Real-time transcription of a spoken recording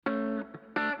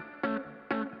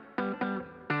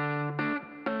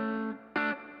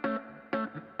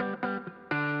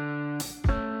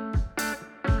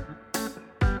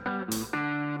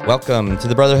Welcome to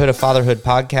the Brotherhood of Fatherhood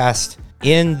podcast.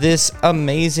 In this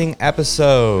amazing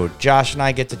episode, Josh and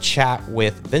I get to chat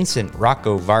with Vincent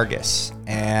Rocco Vargas.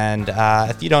 And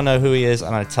if you don't know who he is,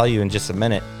 I'm going to tell you in just a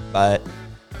minute. But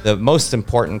the most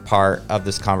important part of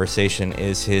this conversation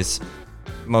is his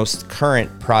most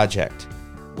current project,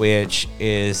 which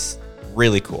is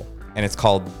really cool. And it's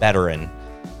called Veteran.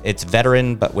 It's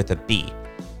veteran, but with a B.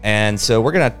 And so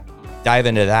we're going to dive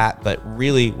into that. But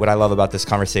really what I love about this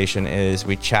conversation is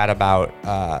we chat about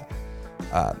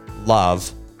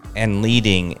love and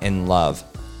leading in love.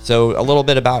 So a little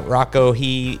bit about Rocco.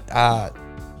 He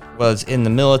was in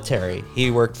the military. He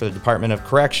worked for the Department of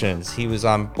Corrections. He was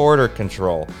on border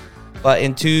control. But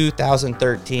in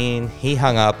 2013, he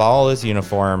hung up all his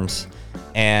uniforms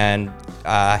and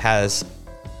has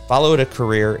followed a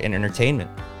career in entertainment.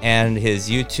 And his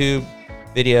YouTube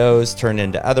videos turned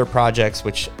into other projects,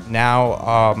 which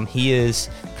now he is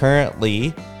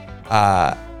currently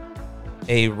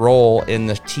a role in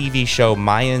the TV show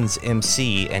Mayans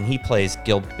MC, and he plays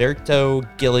Gilberto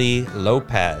Gilly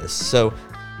Lopez. So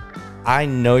I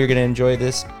know you're going to enjoy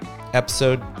this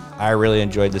episode. I really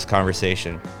enjoyed this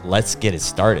conversation. Let's get it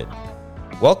started.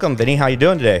 Welcome, Vinny. How you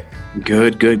doing today?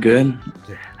 Good.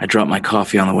 I dropped my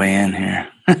coffee on the way in here.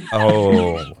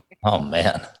 Oh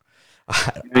man.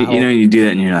 You know, you do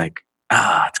that and you're like,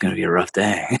 it's going to be a rough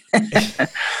day.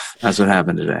 That's what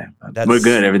happened today. We're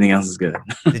good. Everything else is good.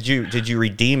 Did you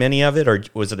redeem any of it, or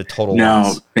was it a total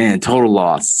loss? No, man, total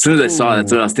loss. As soon as I saw it,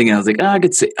 that's what I was thinking. I was like, I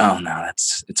could say,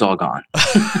 it's all gone.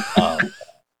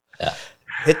 Yeah.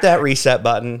 Hit that reset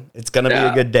button. It's going to be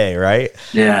a good day, right?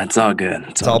 Yeah, it's all good.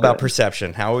 It's all about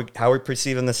perception. How we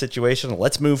perceiving the situation.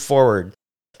 Let's move forward.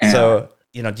 Yeah. So,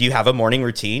 do you have a morning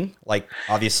routine? Like,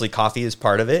 obviously coffee is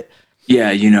part of it.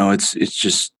 Yeah, it's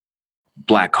just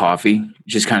black coffee. It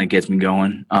just kind of gets me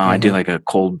going. I do like a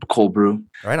cold brew.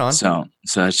 Right on. So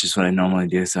that's just what I normally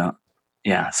do. So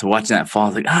yeah. So watching that fall, I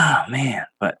was like, man,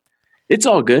 but it's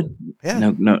all good.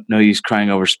 Yeah. No use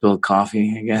crying over spilled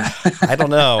coffee, I guess. I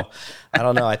don't know.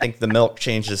 I think the milk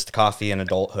changes to coffee in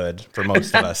adulthood for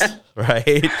most of us.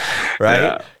 Right.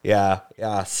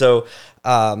 Yeah. So,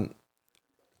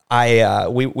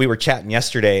 we were chatting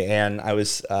yesterday, and I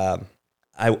was,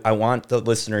 I want the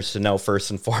listeners to know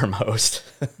first and foremost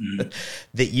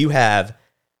that you have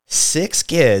 6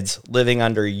 kids living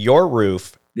under your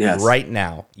roof right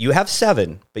now. You have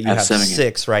 7, but you have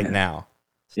 6 right now.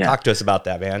 So talk to us about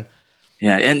that, man.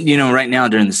 Yeah. And, right now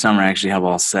during the summer, I actually have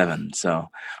all 7. So,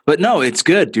 but no, it's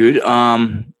good, dude.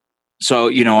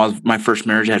 So, my first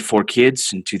marriage, I had 4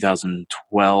 kids in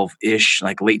 2012-ish,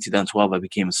 like late 2012, I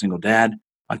became a single dad.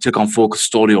 I took on full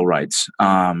custodial rights.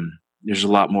 There's a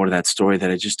lot more to that story that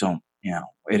I just don't,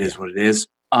 it is what it is.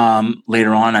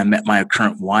 Later on, I met my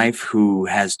current wife, who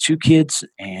has 2 kids,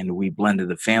 and we blended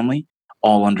the family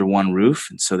all under one roof.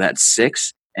 And so that's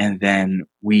 6. And then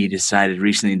we decided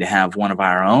recently to have one of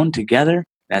our own together.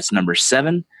 That's number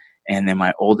 7. And then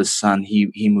my oldest son,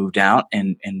 he moved out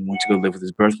and went to go live with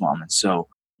his birth mom. And so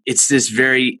it's this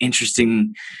very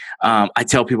interesting, I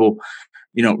tell people,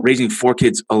 raising 4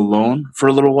 kids alone for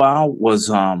a little while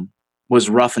was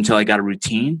rough until I got a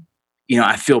routine.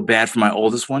 I feel bad for my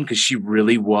oldest one because she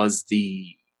really was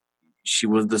the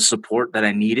support that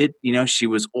I needed. She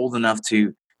was old enough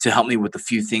to help me with a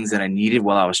few things that I needed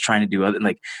while I was trying to do other,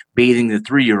 like bathing the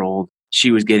 3-year-old.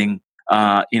 She was getting,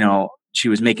 she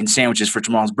was making sandwiches for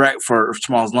tomorrow's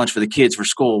tomorrow's lunch for the kids for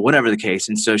school, whatever the case.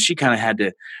 And so she kind of had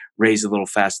to raise a little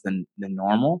faster than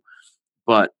normal.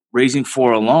 But raising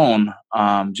 4 alone,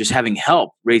 just having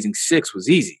help, raising 6 was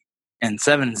easy, and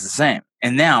 7 is the same.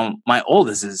 And now my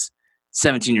oldest is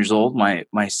 17 years old. My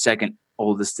second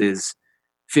oldest is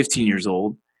 15 years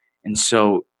old. And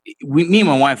so me and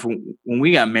my wife, when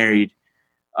we got married,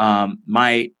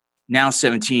 my now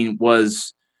 17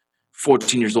 was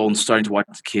 14 years old and starting to watch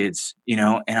the kids,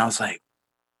 and I was like,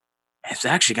 it's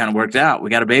actually kind of worked out. We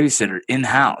got a babysitter in the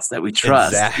house that we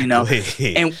trust,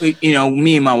 exactly. And we,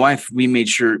 me and my wife, we made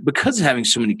sure, because of having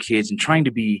so many kids and trying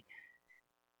to be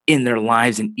in their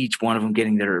lives and each one of them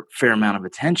getting their fair amount of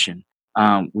attention,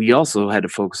 we also had to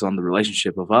focus on the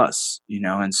relationship of us,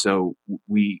 and so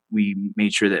we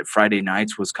made sure that Friday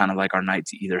nights was kind of like our night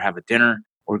to either have a dinner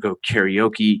or go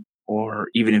karaoke, or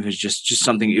even if it's just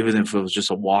something, even if it was just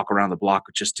a walk around the block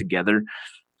just together.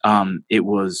 It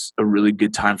was a really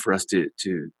good time for us to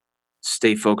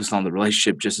stay focused on the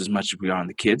relationship just as much as we are on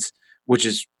the kids, which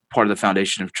is part of the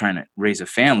foundation of trying to raise a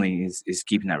family is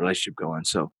keeping that relationship going.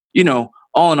 So,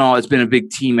 all in all, it's been a big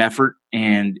team effort,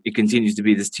 and it continues to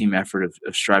be this team effort of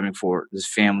striving for this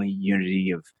family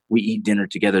unity of we eat dinner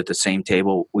together at the same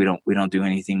table. We don't do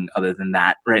anything other than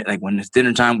that, right? Like when it's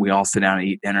dinner time, we all sit down and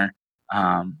eat dinner.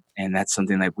 And that's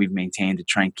something that we've maintained to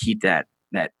try and keep that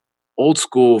old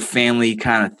school family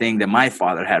kind of thing that my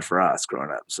father had for us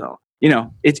growing up. So,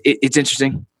 it's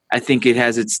interesting. I think it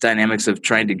has its dynamics of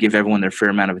trying to give everyone their fair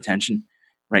amount of attention.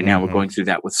 Right now, we're going through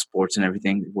that with sports and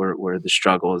everything, where the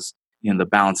struggle is, the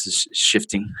balance is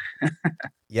shifting.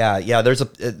 Yeah.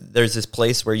 There's this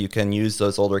place where you can use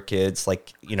those older kids,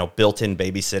 like, built-in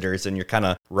babysitters, and you're kind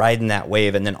of riding that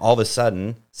wave. And then all of a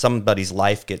sudden, somebody's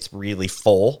life gets really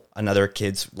full. Another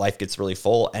kid's life gets really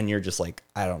full. And you're just like,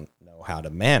 I don't know how to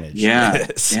manage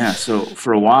this. Yeah. So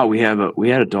for a while, we have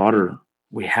a daughter,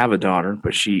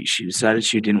 but she decided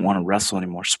she didn't want to wrestle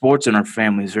anymore. Sports in our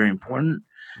family is very important.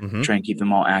 Try and keep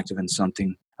them all active in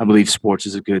something. I believe sports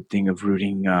is a good thing of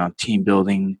rooting, team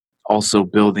building, also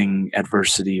building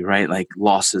adversity, right? Like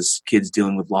losses, kids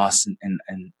dealing with loss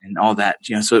and all that.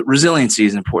 So resiliency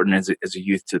is important as a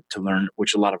youth to learn,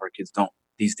 which a lot of our kids don't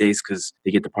these days because they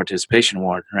get the participation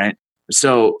award, right?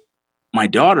 So my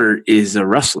daughter is a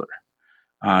wrestler.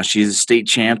 She's a state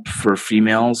champ for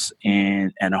females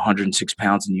and at 106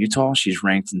 pounds in Utah. She's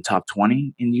ranked in top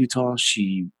 20 in Utah.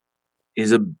 She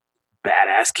is a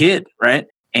badass kid, right?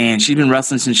 And she's been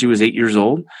wrestling since she was 8 years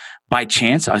old. By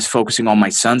chance, I was focusing on my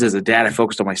sons as a dad. I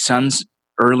focused on my sons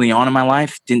early on in my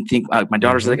life. Didn't think my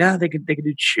daughter's like, they could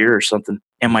do cheer or something.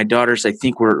 And my daughters, I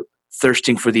think, were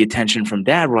thirsting for the attention from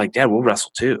dad. We're like, Dad, we'll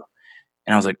wrestle too.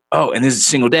 And I was like, oh, and this is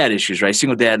single dad issues, right?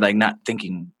 Single dad, like not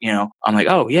thinking, I'm like,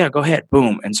 oh yeah, go ahead.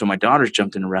 Boom. And so my daughters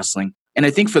jumped into wrestling. And I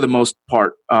think for the most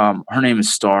part, her name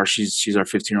is Star. She's our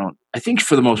 15-year-old. I think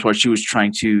for the most part, she was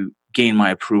trying to gain my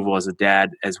approval as a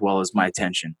dad as well as my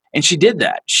attention. And she did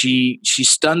that. She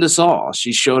stunned us all.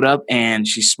 She showed up and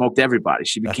she smoked everybody.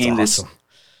 She became this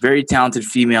very talented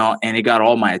female, and it got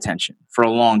all my attention for a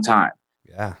long time.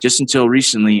 Yeah. Just until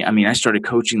recently, I started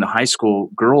coaching the high school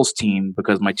girls team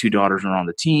because my two daughters are on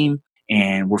the team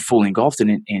and we're fully engulfed in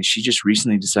it. And she just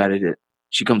recently decided that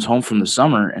she comes home from the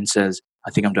summer and says,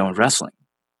 I think I'm done with wrestling.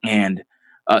 And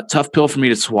a tough pill for me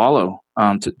to swallow.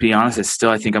 To be honest,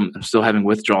 I think I'm still having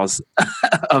withdrawals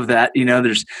of that.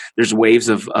 There's waves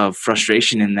of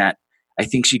frustration in that. I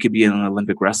think she could be an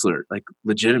Olympic wrestler, like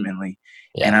legitimately.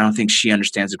 Yeah. And I don't think she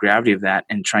understands the gravity of that,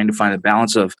 and trying to find a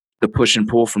balance of the push and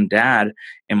pull from dad.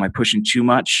 Am I pushing too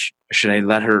much? Should I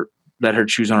let her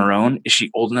choose on her own? Is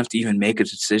she old enough to even make a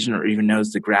decision or even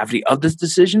knows the gravity of this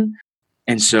decision?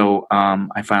 And so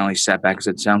I finally sat back and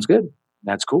said, sounds good.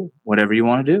 That's cool. Whatever you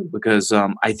want to do. Because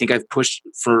I think I've pushed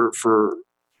for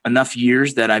enough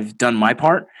years that I've done my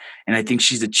part. And I think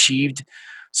she's achieved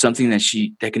something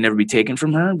that can never be taken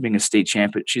from her, being a state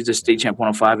champion. She's a state champ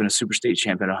 105 and a super state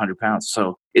champ at 100 pounds.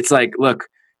 So it's like, look,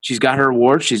 she's got her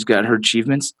awards. She's got her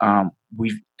achievements.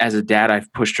 As a dad,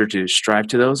 I've pushed her to strive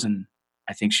to those, and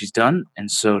I think she's done. And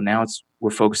so now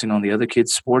we're focusing on the other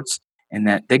kids' sports, and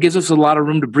that gives us a lot of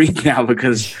room to breathe now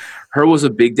because her was a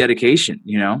big dedication,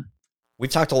 We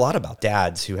talked a lot about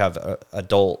dads who have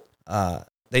adult,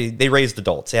 they raised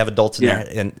adults. They have adults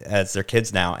as their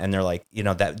kids now. And they're like,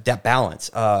 that balance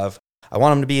of, I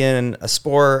want them to be in a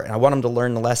sport and I want them to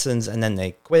learn the lessons, and then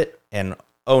they quit and,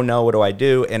 oh no, what do I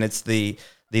do? And it's the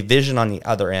vision on the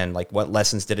other end. Like, what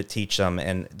lessons did it teach them?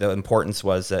 And the importance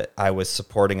was that I was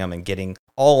supporting them and getting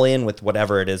all in with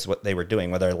whatever it is, what they were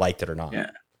doing, whether I liked it or not. Yeah.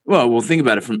 Well, think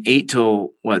about it. From 8 till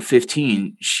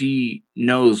 15, she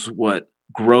knows what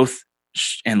growth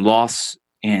and loss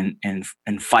and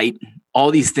fight,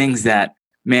 all these things that,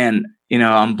 man,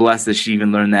 I'm blessed that she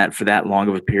even learned that for that long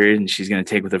of a period, and she's going to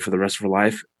take with her for the rest of her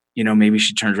life. Maybe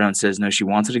she turns around and says, no, she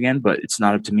wants it again, but it's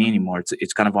not up to me anymore.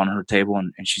 It's kind of on her table,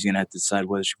 and she's going to have to decide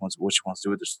what she wants to do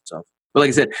with herself. But like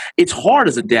I said, it's hard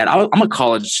as a dad. I'm a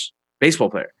college baseball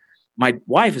player. My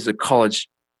wife is a college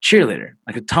cheerleader,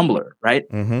 like a tumbler, right?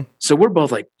 Mm-hmm. So we're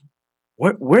both like,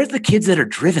 where's the kids that are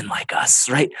driven like us,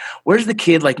 right? Where's the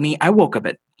kid like me? I woke up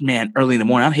early in the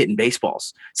morning. I'm hitting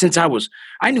baseballs.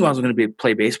 I knew I was going to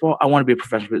play baseball. I want to be a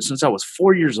professional. Since I was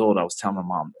 4 years old, I was telling my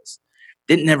mom this.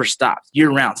 It never stopped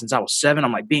year round. Since I was 7,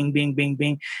 I'm like, bing, bing, bing,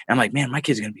 bing. And I'm like, man, my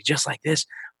kid's going to be just like this.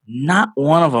 Not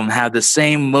one of them had the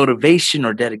same motivation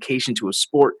or dedication to a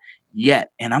sport yet.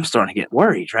 And I'm starting to get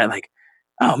worried, right? Like,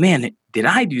 oh man, did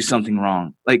I do something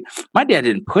wrong? Like, my dad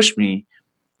didn't push me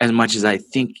as much as I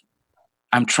think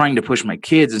I'm trying to push my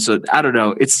kids. And so I don't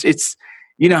know. It's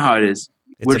how it is.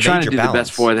 We're trying to do the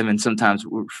best for them. And sometimes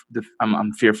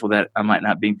I'm fearful that I might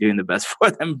not be doing the best for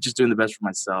them, just doing the best for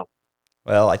myself.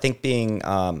 Well, I think being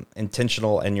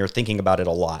intentional, and you're thinking about it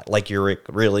a lot, like you're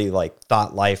really like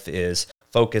thought life is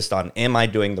focused on, am I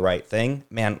doing the right thing?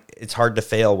 Man, it's hard to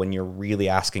fail when you're really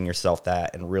asking yourself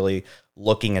that and really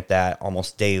looking at that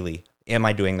almost daily. Am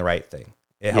I doing the right thing?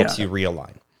 It helps you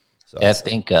realign. So I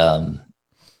think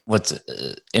what's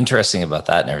interesting about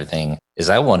that and everything is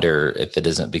I wonder if it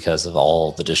isn't because of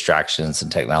all the distractions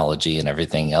and technology and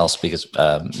everything else, because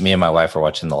me and my wife are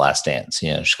watching The Last Dance,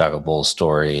 Chicago Bulls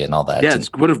story and all that. Yeah,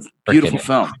 what a beautiful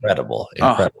film. Incredible.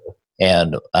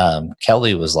 And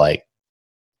Kelly was like,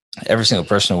 every single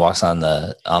person who walks on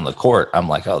the court, I'm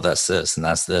like, oh, that's this and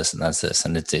that's this and that's this.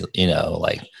 And it's,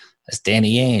 like that's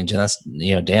Danny Ainge and that's,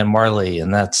 Dan Marley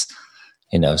and that's,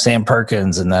 Sam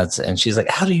Perkins and she's like,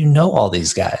 how do you know all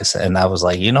these guys? And I was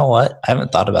like, you know what? I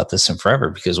haven't thought about this in forever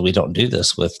because we don't do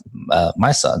this with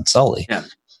my son, Sully. Yeah.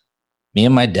 Me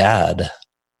and my dad,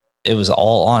 it was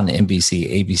all on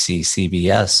NBC, ABC,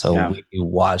 CBS. So we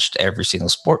watched every single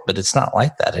sport, but it's not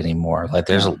like that anymore. Like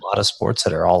there's a lot of sports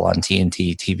that are all on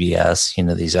TNT,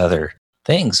 TBS, these other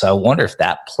things. So I wonder if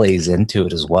that plays into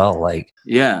it as well. Like,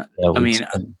 I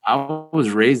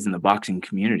was raised in the boxing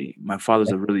community. My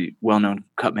father's a really well-known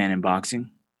cut man in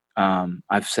boxing.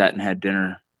 I've sat and had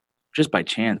dinner just by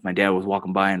chance. My dad was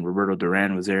walking by and Roberto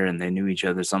Duran was there and they knew each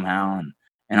other somehow.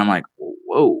 And I'm like,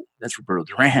 whoa, that's Roberto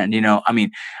Duran.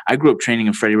 I grew up training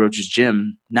in Freddie Roach's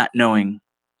gym, not knowing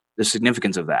the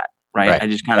significance of that. Right. I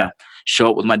just kind of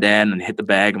show up with my dad and hit the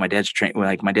bag. And my dad's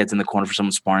my dad's in the corner for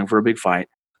someone sparring for a big fight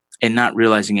and not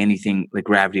realizing anything, the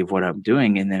gravity of what I'm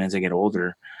doing. And then as I get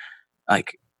older,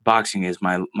 like boxing is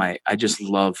I just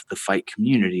love the fight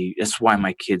community. That's why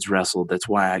my kids wrestled. That's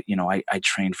why, I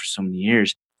trained for so many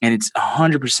years. And it's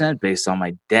 100% based on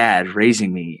my dad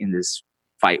raising me in this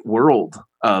fight world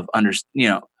of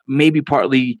maybe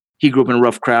partly he grew up in a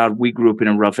rough crowd. We grew up in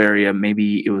a rough area.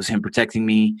 Maybe it was him protecting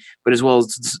me, but as well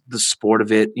as the sport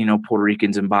of it, Puerto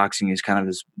Ricans and boxing is kind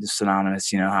of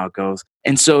synonymous, how it goes.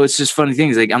 And so it's just funny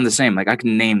things. Like I'm the same, like I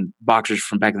can name boxers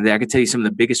from back in the day. I could tell you some of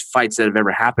the biggest fights that have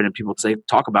ever happened and people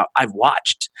talk about, I've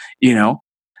watched,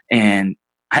 and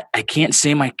I can't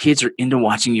say my kids are into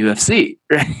watching UFC,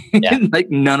 right? Yeah. Like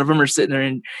none of them are sitting there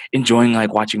and enjoying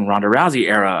like watching Ronda Rousey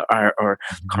era or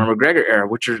Conor McGregor era,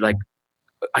 which are like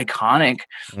iconic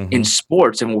in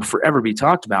sports and will forever be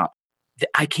talked about.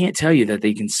 I can't tell you that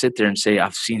they can sit there and say,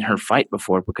 I've seen her fight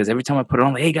before, because every time I put it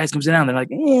on, like, hey guys, come sit down. They're like,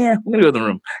 yeah, I'm going to go to the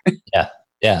room.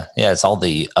 Yeah. It's all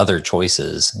the other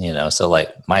choices, so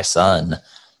like my son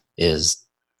is,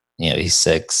 he's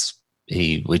 6.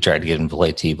 We tried to get him to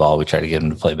play t-ball. We tried to get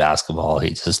him to play basketball. He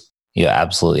just,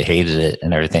 absolutely hated it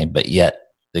and everything. But yet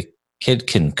the kid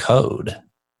can code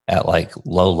at like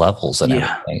low levels and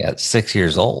everything at 6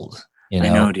 years old. I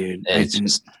know, dude. It's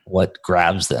just what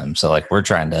grabs them. So like we're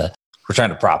trying to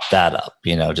prop that up,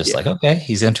 like, okay,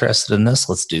 he's interested in this.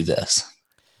 Let's do this.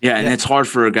 Yeah. And it's hard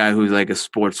for a guy who's like a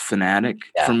sports fanatic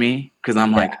for me. Cause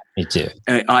I'm like, me too.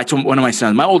 I told one of my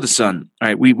sons, my oldest son, all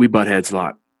right, we butt heads a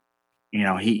lot.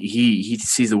 He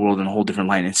sees the world in a whole different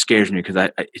light and it scares me because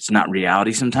it's not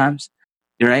reality sometimes.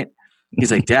 You're right.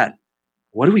 He's like, Dad,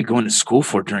 what are we going to school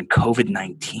for during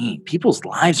COVID-19? People's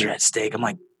lives are at stake. I'm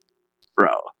like,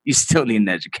 bro, you still need an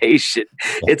education.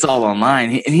 It's all online.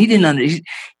 And he didn't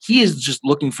he is just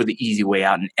looking for the easy way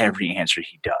out in every answer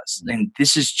he does. And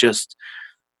this is just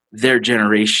their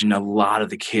generation. A lot of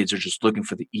the kids are just looking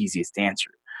for the easiest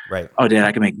answer. Right. Oh, Dad,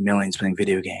 I can make millions playing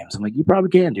video games. I'm like, you probably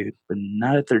can, dude, but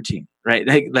not at 13, right?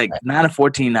 Like not at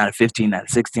 14, not at 15, not at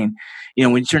 16.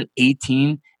 When you turn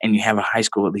 18 and you have a high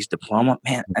school at least diploma,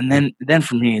 man, and then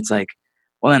for me, it's like,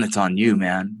 well, then it's on you,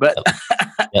 man. But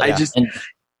I just...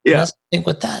 Let's think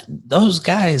with that. Those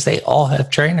guys, they all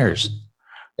have trainers.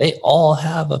 They all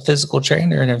have a physical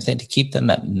trainer and everything to keep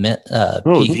them at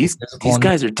bro, these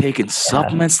guys are taking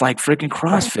supplements like freaking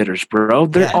CrossFitters, bro.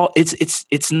 They're all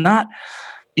it's not,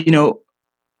 no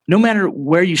matter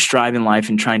where you strive in life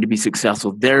and trying to be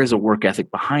successful, there is a work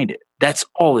ethic behind it. That's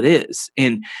all it is.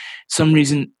 And some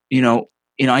reason,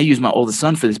 I use my oldest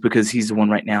son for this because he's the one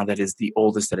right now that is the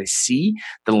oldest that I see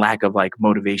the lack of like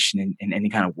motivation and any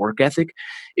kind of work ethic.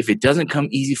 If it doesn't come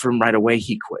easy for him right away,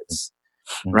 he quits.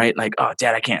 Right? Like, oh,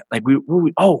 Dad, I can't. Like we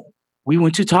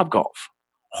went to Topgolf.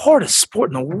 Hardest sport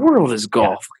in the world is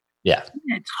golf. Yeah.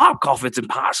 Topgolf, it's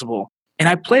impossible. And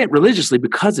I play it religiously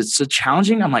because it's so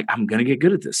challenging. I'm like, I'm going to get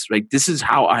good at this. Like, this is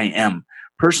how I am.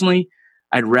 Personally,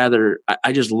 I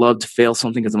just love to fail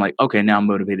something because I'm like, okay, now I'm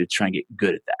motivated to try and get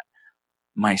good at that.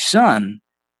 My son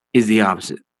is the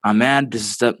opposite. I'm mad.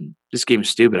 This game is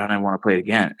stupid. I don't want to play it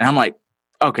again. And I'm like,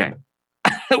 okay,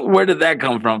 where did that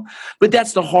come from? But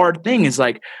that's the hard thing is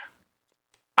like,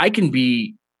 I can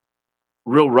be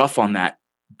real rough on that,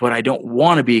 but I don't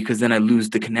want to be because then I lose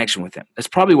the connection with him. That's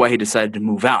probably why he decided to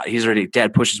move out. He's already,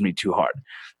 Dad pushes me too hard,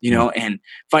 and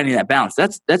finding that balance,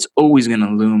 that's always going to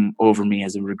loom over me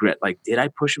as a regret. Like, did I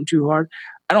push him too hard?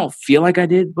 I don't feel like I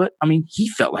did, but I mean, he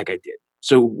felt like I did.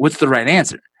 So what's the right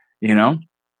answer?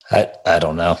 I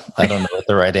don't know. I don't know what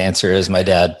the right answer is. My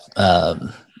dad,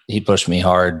 he pushed me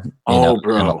hard.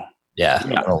 Bro.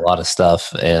 In a lot of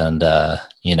stuff. And,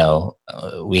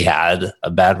 we had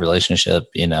a bad relationship,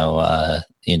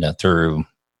 through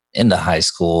into high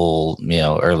school,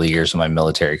 early years of my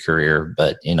military career.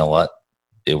 But you know what?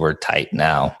 We're tight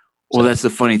now. Well, that's the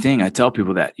funny thing. I tell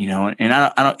people that, and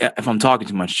I don't, if I'm talking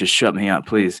too much, just shut me up,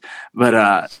 please.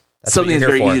 But something that's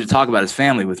very easy to talk about is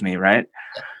family with me, right?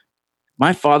 Yeah.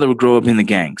 My father would grow up in the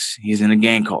gangs. He's in a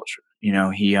gang culture. He grew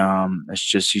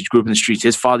up in the streets.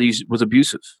 His father was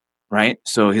abusive, right?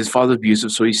 So his father was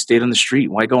abusive, so he stayed on the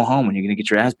street. Why go home when you're going to get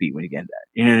your ass beat when you get that?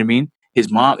 You know what I mean? His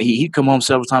mom, he'd come home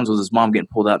several times with his mom getting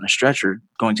pulled out in a stretcher,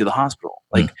 going to the hospital,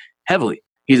 heavily.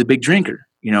 He's a big drinker.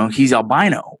 He's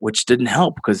albino, which didn't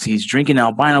help because he's drinking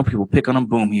albino. People pick on him.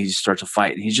 Boom, he starts a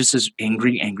fight. And he's just this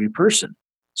angry person.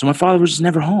 So my father was just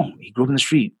never home. He grew up in the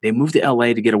street. They moved to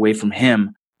LA to get away from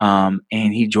him. And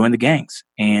he joined the gangs.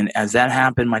 And as that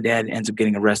happened, my dad ends up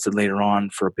getting arrested later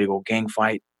on for a big old gang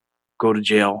fight, go to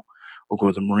jail or go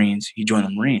to the Marines. He joined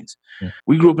the Marines. Yeah.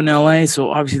 We grew up in LA.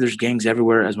 So obviously there's gangs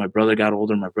everywhere. As my brother got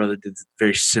older, my brother did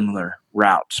very similar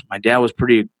routes. My dad was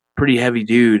pretty heavy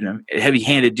dude,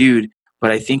 heavy-handed dude.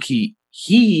 But I think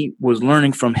he was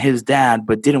learning from his dad,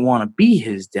 but didn't want to be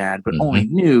his dad, but only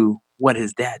knew what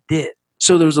his dad did.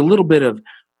 So there was a little bit of,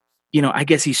 I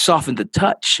guess he softened the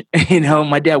touch.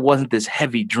 My dad wasn't this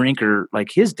heavy drinker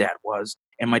like his dad was.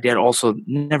 And my dad also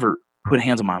never put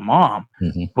hands on my mom.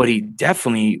 But he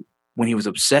definitely, when he was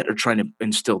upset or trying to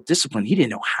instill discipline, he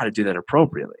didn't know how to do that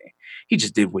appropriately. He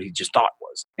just did what he just thought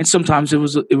was. And sometimes it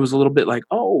was a little bit like,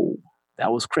 oh,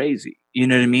 that was crazy. You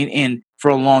know what I mean? And for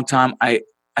a long time, I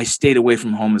stayed away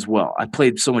from home as well. I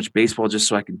played so much baseball just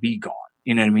so I could be gone.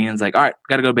 You know what I mean? It's like, all right,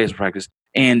 got to go to baseball practice.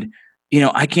 And,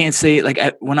 I can't say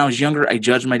when I was younger, I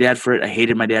judged my dad for it. I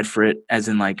hated my dad for it, as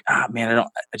in man, I'm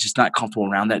just not comfortable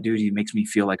around that dude. He makes me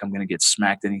feel like I'm going to get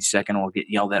smacked any second or get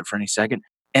yelled at for any second.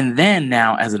 And then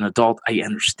now as an adult, I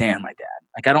understand my dad.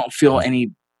 I don't feel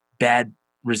any bad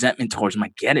resentment towards him.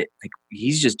 I get it.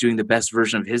 He's just doing the best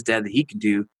version of his dad that he can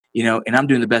do. And I'm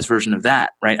doing the best version of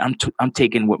that, right? I'm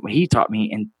taking what he taught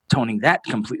me and toning that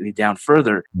completely down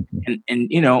further. And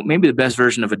maybe the best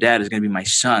version of a dad is going to be my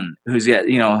son,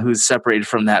 who's separated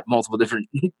from that multiple different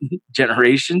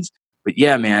generations. But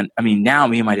yeah, man, now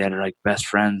me and my dad are like best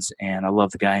friends, and I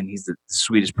love the guy, and he's the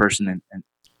sweetest person. And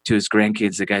to his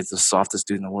grandkids, the guy's the softest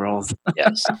dude in the world.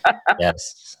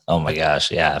 Yes. Oh my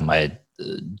gosh. Yeah. My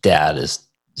dad is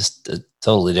just a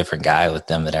totally different guy with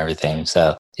them and everything.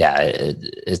 So yeah,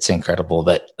 it's incredible.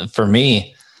 But for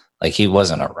me, he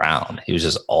wasn't around. He was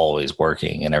just always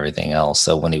working and everything else.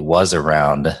 So when he was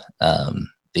around,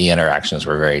 the interactions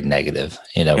were very negative,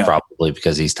 probably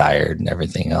because he's tired and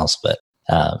everything else. But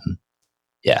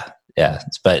yeah.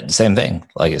 But same thing.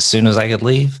 As soon as I could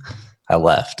leave, I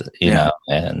left,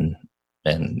 and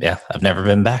yeah, I've never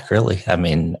been back really.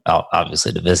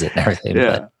 Obviously to visit and everything,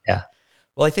 but yeah.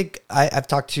 Well, I think I've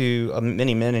talked to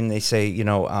many men, and they say,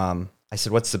 I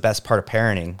said, what's the best part of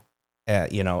parenting,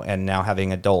 and now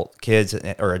having adult kids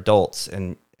or adults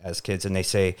and as kids, and they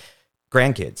say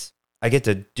grandkids. I get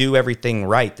to do everything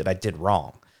right that I did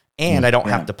wrong, and I don't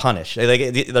have to punish.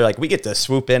 They're like, we get to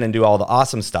swoop in and do all the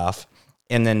awesome stuff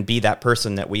and then be that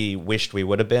person that we wished we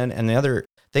would have been. And the other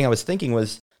thing I was thinking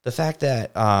was the fact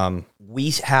that we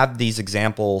have these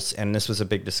examples, and this was a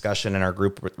big discussion in our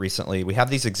group recently. We have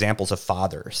these examples of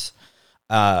fathers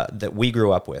that we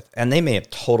grew up with, and they may have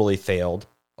totally failed.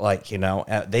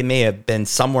 They may have been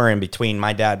somewhere in between.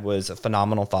 My dad was a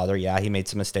phenomenal father. Yeah, he made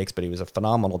some mistakes, but he was a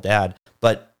phenomenal dad.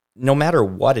 But no matter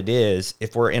what it is,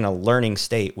 if we're in a learning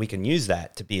state, we can use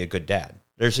that to be a good dad.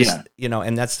 There's just,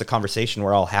 and that's the conversation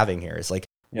we're all having here. Is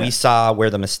we saw where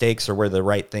the mistakes or where the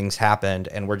right things happened,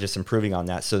 and we're just improving on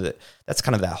that. So that's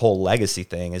kind of that whole legacy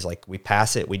thing is we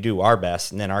pass it, we do our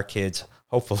best, and then our kids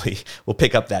hopefully will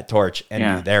pick up that torch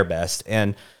and do their best.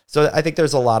 And so I think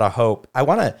there's a lot of hope. I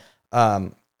want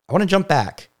to jump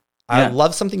back. I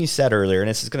love something you said earlier, and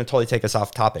this is going to totally take us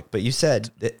off topic, but you said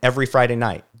that every Friday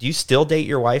night. Do you still date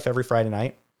your wife every Friday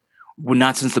night? Well,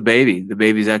 not since the baby. The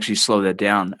baby's actually slowed that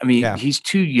down. He's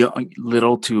too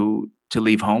little to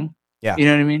leave home. Yeah. You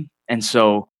know what I mean? And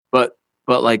so, but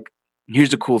here's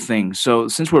the cool thing. So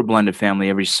since we're a blended family,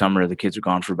 every summer the kids are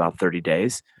gone for about 30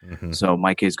 days. Mm-hmm. So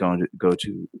my kids go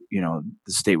to, the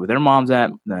state where their mom's at,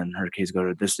 then her kids go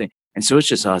to this thing. And so it's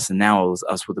just us. And now it was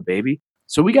us with a baby.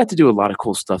 So we got to do a lot of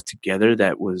cool stuff together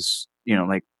that was,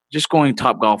 just going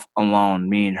Topgolf alone,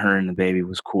 me and her and the baby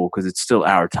was cool because it's still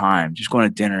our time. Just going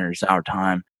to dinner is our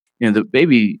time. The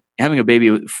baby, having a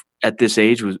baby at this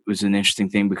age was an interesting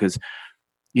thing because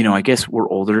I guess we're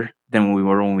older than when we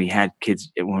were when we had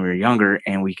kids when we were younger,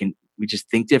 and we just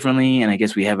think differently, and I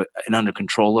guess we have it under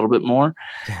control a little bit more.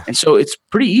 Yeah. And so it's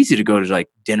pretty easy to go to like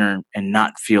dinner and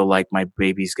not feel like my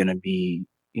baby's going to be,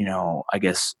 I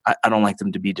guess I don't like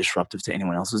them to be disruptive to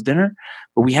anyone else's dinner,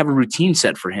 but we have a routine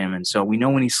set for him. And so we know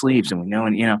when he sleeps and we know,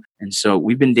 and so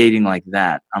we've been dating like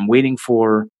that. I'm waiting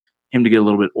for him to get a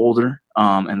little bit older,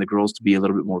 and the girls to be a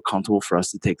little bit more comfortable for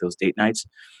us to take those date nights.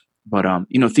 But,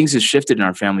 things have shifted in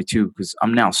our family too, because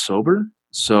I'm now sober.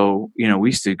 So, we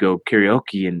used to go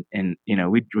karaoke and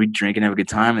we'd drink and have a good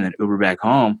time and then Uber back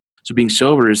home. So being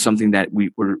sober is something that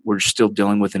we're still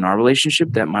dealing with in our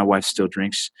relationship, that my wife still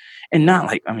drinks, and not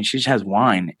like, she just has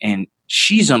wine and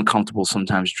she's uncomfortable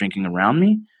sometimes drinking around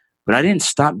me, but I didn't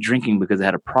stop drinking because I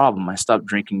had a problem. I stopped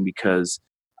drinking because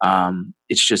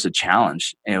it's just a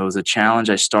challenge. And it was a challenge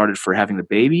I started for having the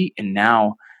baby. And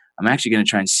now I'm actually going to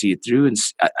try and see it through. And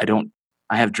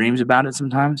I have dreams about it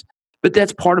sometimes, but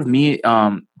that's part of me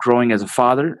growing as a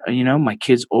father. My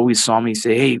kids always saw me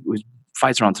say, "Hey,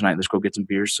 fights are on tonight. Let's go get some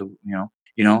beers." So,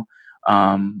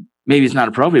 maybe it's not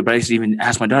appropriate, but I used to even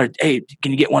ask my daughter, "Hey,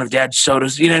 can you get one of Dad's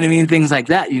sodas?" You know what I mean? Things like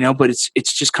that, but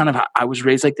it's just kind of how I was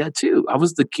raised like that too. I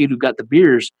was the kid who got the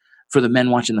beers for the men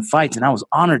watching the fights. And I was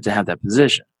honored to have that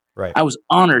position. Right. I was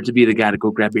honored to be the guy to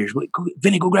go grab beers.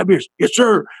 Vinny, go grab beers. Yes,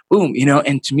 sir. Boom.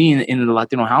 And to me in the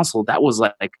Latino household, that was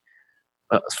like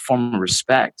a form of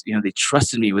respect. They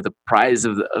trusted me with the prize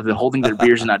of the holding their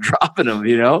beers and not dropping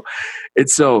them, And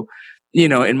so,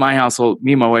 in my household,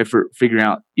 me and my wife are figuring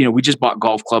out, we just bought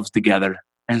golf clubs together.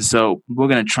 And so we're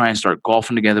going to try and start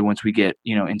golfing together once we get,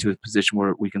 into a position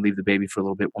where we can leave the baby for a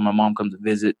little bit. When my mom comes to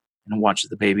visit and watches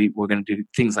the baby, we're going to do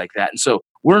things like that. And so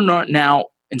we're not now,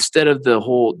 instead of the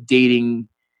whole dating,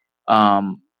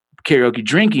 karaoke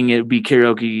drinking, it would be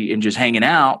karaoke and just hanging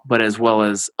out, but as well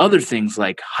as other things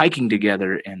like hiking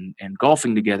together and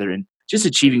golfing together and just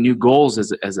achieving new goals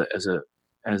as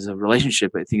a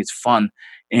relationship. I think it's fun.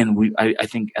 And I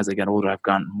think as I got older, I've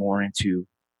gotten more into,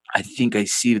 I think I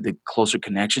see the closer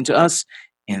connection to us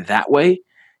in that way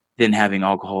than having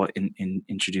alcohol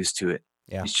introduced to it.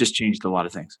 Yeah. It's just changed a lot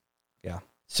of things. Yeah.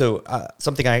 So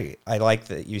something I like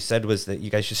that you said was that you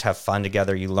guys just have fun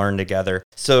together. You learn together.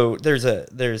 So there's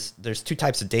two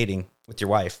types of dating with your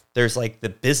wife. There's like the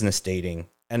business dating,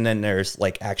 and then there's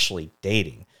like actually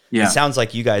dating. Yeah. It sounds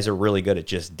like you guys are really good at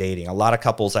just dating. A lot of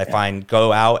couples I find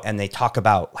go out and they talk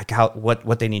about like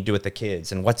what they need to do with the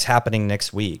kids and what's happening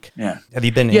next week. Yeah. Have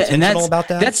you been intentional about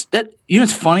that?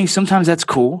 It's funny. Sometimes that's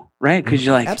cool, right? Because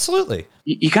you're like, absolutely.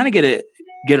 You kind of get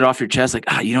it off your chest, like,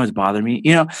 it's bothering me,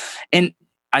 and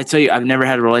I tell you, I've never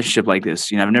had a relationship like this.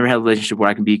 I've never had a relationship where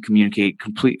I can communicate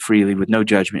complete freely with no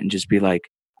judgment and just be like,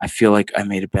 I feel like I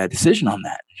made a bad decision on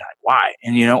that. Like, why?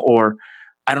 And, or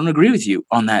I don't agree with you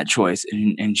on that choice.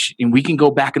 And we can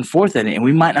go back and forth at it and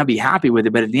we might not be happy with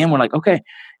it. But at the end, we're like, okay,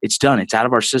 it's done. It's out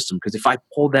of our system. Because if I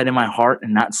hold that in my heart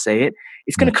and not say it,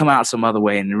 it's going to come out some other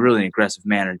way in a really aggressive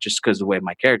manner just because of the way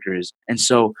my character is. And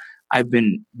so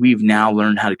we've now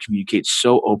learned how to communicate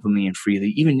so openly and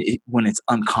freely, even when it's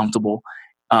uncomfortable.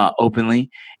 Openly.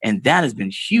 And that has been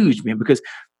huge, man, because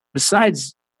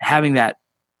besides having that,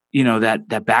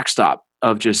 that backstop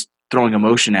of just throwing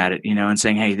emotion at it, and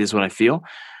saying, hey, this is what I feel.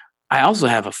 I also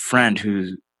have a friend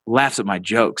who laughs at my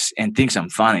jokes and thinks I'm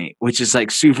funny, which is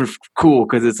like super cool.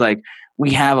 Cause it's like,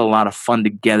 we have a lot of fun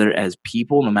together as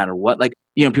people, no matter what. Like,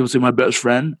 people say my best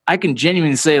friend. I can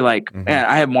genuinely say like, man,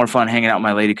 I have more fun hanging out with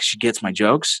my lady because she gets my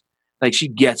jokes. Like she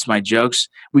gets my jokes.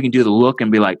 We can do the look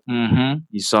and be like,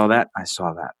 you saw that? I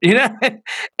saw that.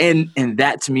 And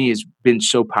that to me has been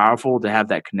so powerful to have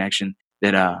that connection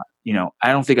that, I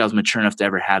don't think I was mature enough to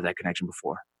ever have that connection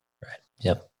before. Right.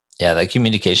 Yep. Yeah. That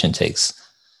communication takes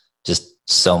just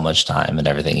so much time and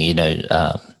everything.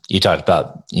 You talked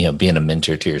about, being a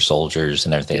mentor to your soldiers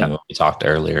and everything. Yeah. We talked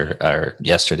earlier or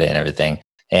yesterday and everything.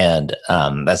 And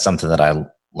that's something that I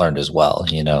learned as well,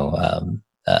 in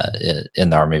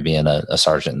the Army, being a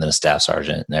sergeant and then a staff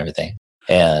sergeant and everything.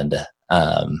 And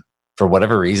for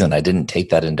whatever reason, I didn't take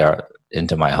that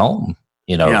into my home,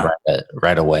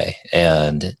 right away.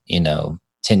 And,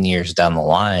 10 years down the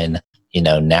line,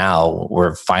 now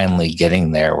we're finally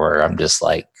getting there where I'm just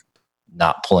like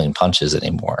not pulling punches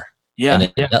anymore. Yeah.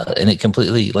 And it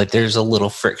completely, like, there's a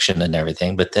little friction and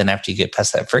everything. But then after you get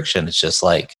past that friction, it's just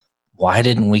like, why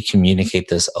didn't we communicate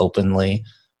this openly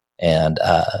and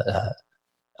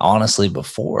honestly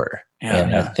before?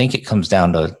 I think it comes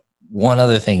down to one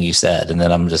other thing you said, and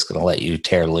then I'm just going to let you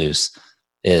tear loose,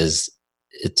 is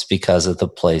it's because of the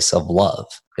place of love.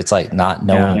 It's like not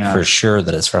knowing for sure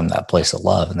that it's from that place of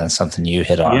love. And that's something you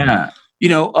hit on. Yeah.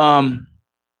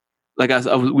 like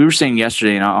we were saying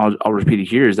yesterday, and I'll repeat it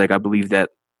here, is like I believe that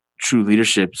true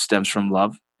leadership stems from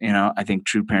love. I think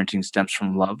true parenting stems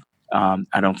from love.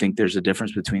 I don't think there's a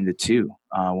difference between the two.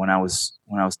 When I was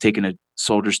taking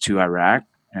soldiers to Iraq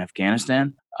and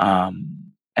Afghanistan,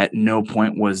 at no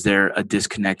point was there a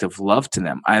disconnect of love to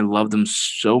them. I loved them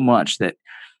so much that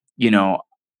you know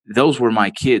those were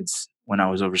my kids when I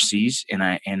was overseas, and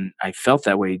I felt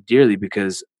that way dearly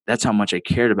because that's how much I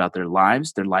cared about their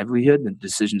lives, their livelihood, the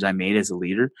decisions I made as a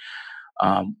leader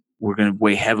were going to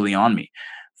weigh heavily on me.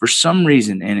 For some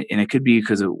reason, and it could be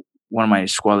because of one of my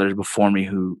squad leaders before me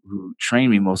who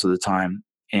trained me most of the time,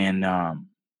 and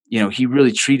he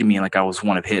really treated me like I was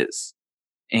one of his,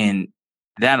 and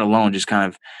that alone just kind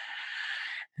of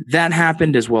that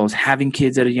happened, as well as having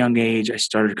kids at a young age. I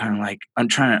started kind of like I'm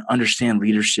trying to understand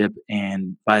leadership,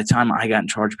 and by the time I got in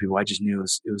charge of people, I just knew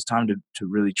it was time to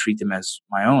really treat them as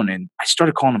my own, and I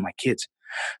started calling them my kids.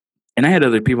 And I had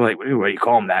other people like, "Why do you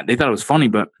call them that?" They thought it was funny,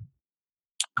 but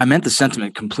I meant the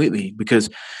sentiment completely, because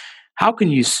how can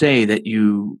you say that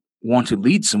you want to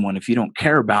lead someone if you don't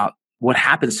care about what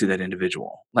happens to that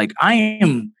individual? Like, I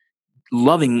am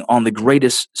loving on the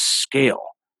greatest scale.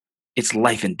 It's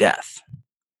life and death,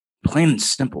 plain and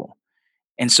simple.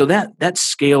 And so that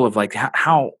scale of like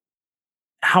how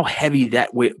heavy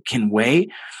that can weigh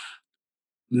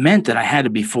meant that I had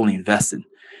to be fully invested.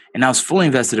 And I was fully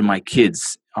invested in my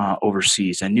kids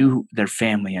overseas. I knew their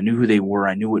family. I knew who they were.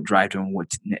 I knew what drove them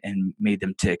and made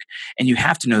them tick. And you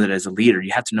have to know that as a leader.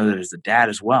 You have to know that as a dad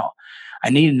as well. I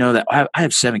need to know that I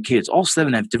have 7 kids. All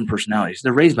 7 have different personalities.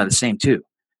 They're raised by the same 2,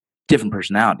 different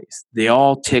personalities. They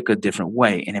all tick a different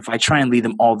way. And if I try and lead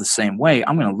them all the same way,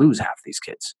 I'm going to lose half these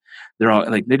kids. They're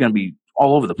going to be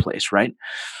all over the place, right?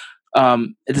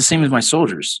 It's the same as my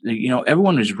soldiers.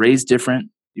 Everyone is raised different.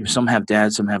 Some have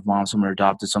dads, some have moms, some are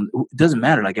adopted. It doesn't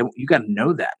matter. Like, you got to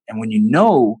know that. And when you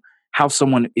know how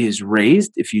someone is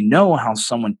raised, if you know how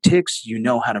someone ticks, you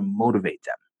know how to motivate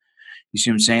them. You see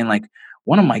what I'm saying? Like,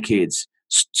 one of my kids,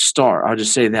 Star, I'll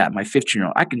just say that, my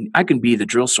 15-year-old, I can be the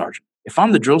drill sergeant. If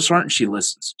I'm the drill sergeant, she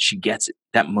listens. She gets it.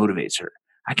 That motivates her.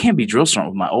 I can't be drill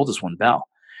sergeant with my oldest one, Belle.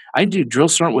 I do drill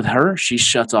sergeant with her. She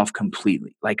shuts off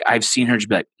completely. Like, I've seen her just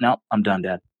be like, "No, I'm done,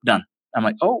 Dad. Done." I'm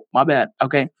like, "Oh, my bad.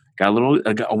 Okay."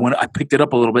 I picked it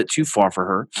up a little bit too far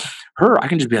for her. I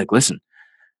can just be like, "Listen,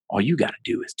 all you got to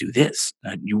do is do this.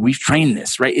 We've trained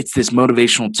this, right?" It's this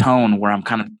motivational tone where I'm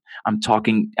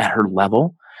talking at her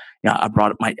level. I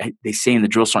brought up they say in the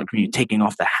drill sergeant community, taking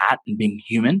off the hat and being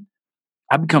human.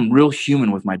 I become real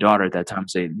human with my daughter at that time,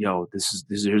 saying, "Yo,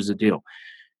 here's the deal.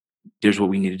 Here's what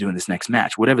we need to do in this next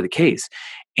match," whatever the case.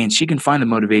 And she can find the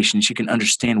motivation. She can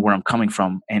understand where I'm coming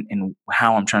from and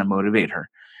how I'm trying to motivate her.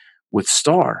 With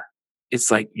Star, it's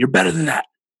like, "You're better than that.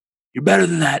 You're better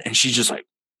than that." And she's just like,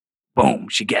 boom,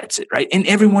 she gets it, right? And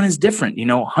everyone is different.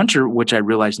 Hunter, which I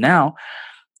realize now,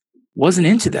 wasn't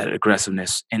into that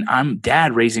aggressiveness. And I'm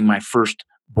dad raising my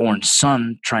firstborn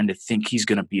son, trying to think he's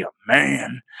going to be a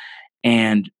man.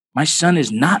 And my son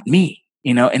is not me,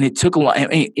 and it took a lot.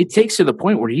 It takes to the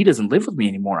point where he doesn't live with me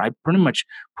anymore. I pretty much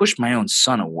pushed my own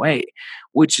son away,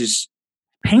 which is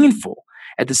painful.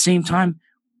 At the same time,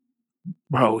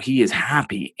 bro, he is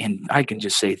happy. And I can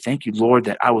just say, thank you, Lord,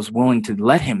 that I was willing to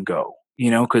let him go,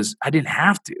 because I didn't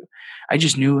have to. I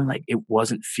just knew like it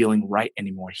wasn't feeling right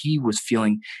anymore. He was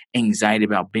feeling anxiety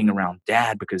about being around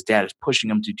dad because dad is pushing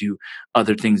him to do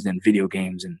other things than video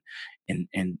games and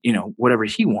whatever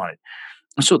he wanted.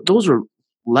 And so those are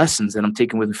lessons that I'm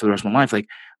taking with me for the rest of my life. Like,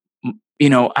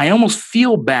 I almost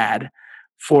feel bad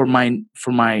for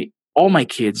all my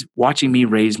kids watching me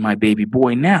raise my baby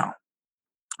boy now,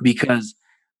 because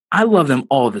I love them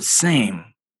all the same,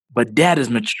 but dad has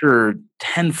matured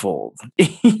tenfold.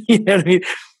 You know what I mean?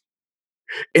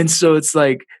 And so it's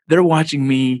like they're watching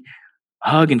me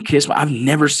hug and kiss. I've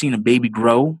never seen a baby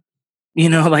grow.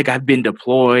 Like, I've been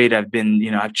deployed. I've been,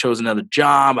 I've chosen another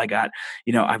job.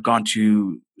 I've gone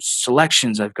to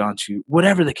selections. I've gone to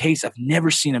whatever the case. I've never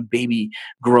seen a baby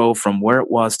grow from where it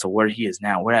was to where he is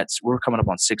now. We're coming up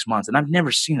on 6 months, and I've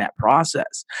never seen that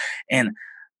process. And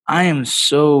I am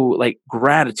so, like,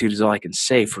 gratitude is all I can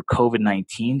say for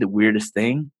COVID-19, the weirdest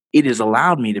thing. It has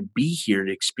allowed me to be here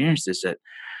to experience this.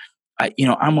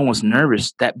 I'm almost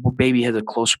nervous. That baby has a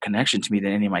closer connection to me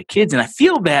than any of my kids. And I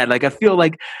feel bad. Like, I feel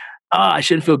like, I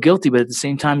shouldn't feel guilty, but at the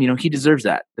same time, he deserves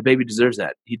that. The baby deserves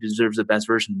that. He deserves the best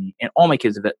version of me. And all my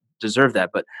kids deserve that.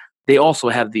 But they also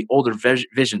have the older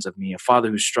visions of me, a father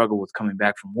who struggled with coming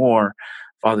back from war,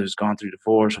 a father who's gone through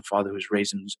divorce, a father who's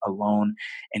raised him alone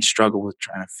and struggled with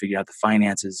trying to figure out the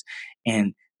finances.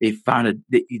 And they've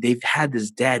had this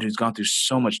dad who's gone through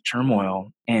so much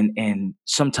turmoil. And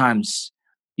sometimes,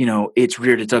 it's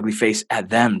reared its ugly face at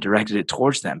them, directed it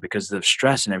towards them because of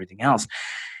stress and everything else.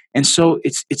 And so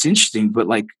it's interesting, but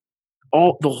like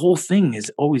the whole thing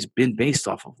has always been based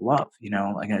off of love.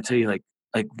 Like I tell you,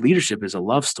 like leadership is a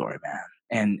love story,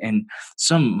 man. And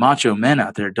some macho men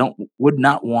out there would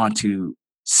not want to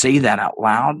say that out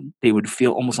loud. They would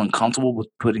feel almost uncomfortable with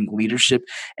putting leadership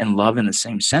and love in the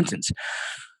same sentence.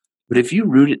 But if you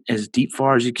root it as deep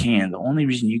far as you can, the only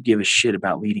reason you give a shit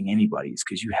about leading anybody is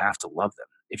because you have to love them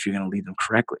if you're going to lead them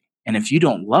correctly. And if you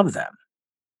don't love them,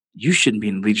 you shouldn't be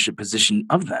in a leadership position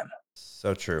of them.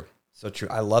 So true. So true.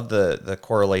 I love the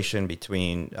correlation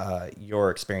between your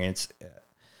experience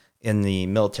in the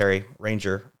military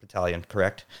Ranger Battalion,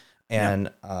 correct?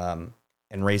 And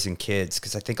and raising kids,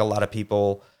 because I think a lot of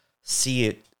people see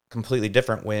it completely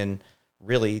different when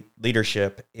really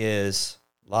leadership is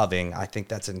loving. I think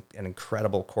that's an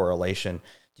incredible correlation.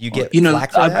 Do you get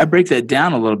flack for that? I break that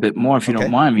down a little bit more if you don't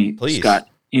mind me, please, Scott.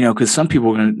 Because some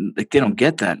people are gonna they don't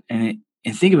get that, and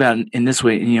think about it in this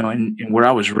way. And where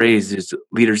I was raised is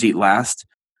leaders eat last.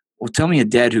 Well, tell me a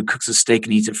dad who cooks a steak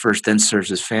and eats it first, then serves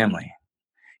his family.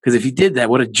 Because if you did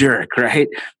that, what a jerk, right?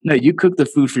 No, you cook the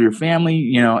food for your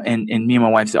family, and me and my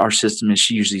wife, our system is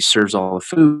she usually serves all the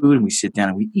food and we sit down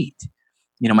and we eat.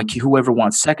 Whoever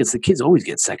wants seconds, the kids always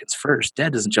get seconds first.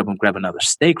 Dad doesn't jump and grab another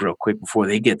steak real quick before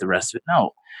they get the rest of it.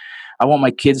 No, I want my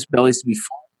kids' bellies to be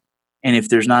full. And if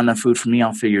there's not enough food for me,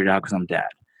 I'll figure it out because I'm dad.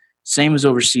 Same as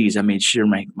overseas. I made sure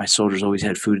my soldiers always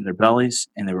had food in their bellies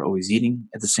and they were always eating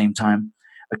at the same time.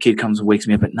 A kid comes and wakes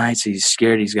me up at night, so he's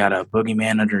scared. He's got a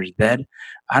boogeyman under his bed.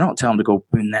 I don't tell him to go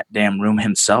in that damn room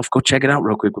himself. Go check it out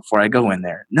real quick before I go in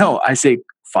there. No, I say,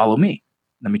 follow me.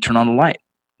 Let me turn on the light.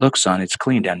 Look, son, it's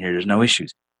clean down here. There's no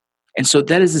issues. And so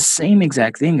that is the same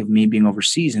exact thing of me being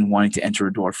overseas and wanting to enter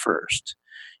a door first.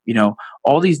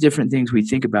 All these different things we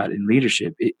think about in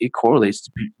leadership, it correlates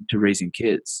to raising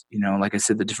kids. Like I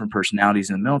said, the different personalities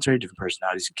in the military, different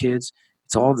personalities in kids,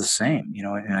 it's all the same,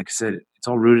 and like I said, it's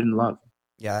all rooted in love.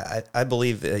 Yeah, I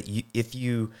believe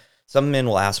that some men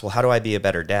will ask, well, how do I be a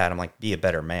better dad? I'm like, be a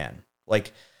better man.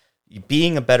 Like,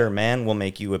 being a better man will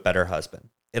make you a better husband.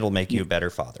 It'll make you a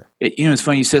better father. It's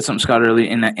funny. You said something, Scott, earlier,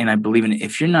 and I believe in it.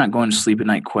 If you're not going to sleep at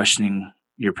night questioning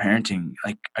your parenting,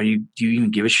 like, do you even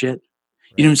give a shit?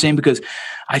 You know what I'm saying? Because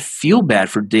I feel bad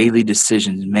for daily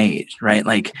decisions made, right?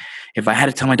 Like if I had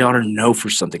to tell my daughter no for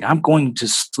something, I'm going to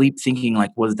sleep thinking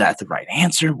like, was that the right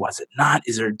answer? Was it not?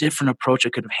 Is there a different approach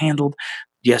I could have handled?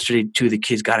 Yesterday, two of the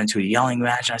kids got into a yelling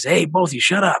match. And I said, hey, both of you,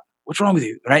 shut up. What's wrong with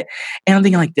you? Right? And I'm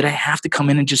thinking like, did I have to come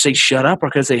in and just say, shut up? Or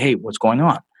could I say, hey, what's going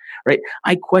on? Right?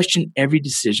 I question every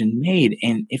decision made.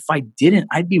 And if I didn't,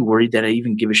 I'd be worried that I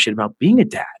even give a shit about being a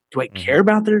dad. Do I care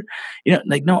about their,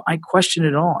 no, I question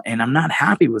it all. And I'm not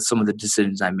happy with some of the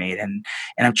decisions I made. And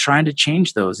I'm trying to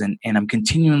change those. And I'm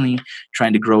continually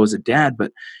trying to grow as a dad.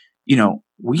 But,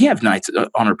 we have nights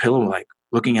on our pillow, like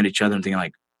looking at each other and thinking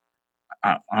like,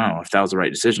 I don't know if that was the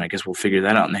right decision. I guess we'll figure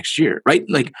that out next year. Right?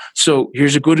 Like, so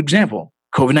here's a good example.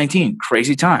 COVID-19,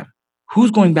 crazy time.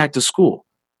 Who's going back to school?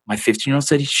 My 15-year-old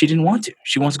said she didn't want to.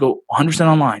 She wants to go 100%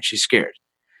 online. She's scared.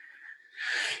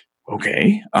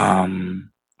 Okay.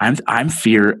 I'm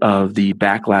fear of the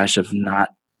backlash of not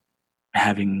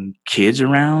having kids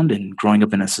around and growing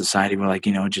up in a society where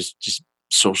just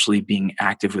socially being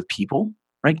active with people,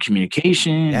 right?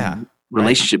 Communication,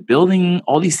 relationship building,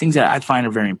 all these things that I find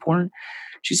are very important.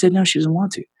 She said, no, she doesn't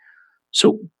want to.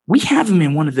 So we have them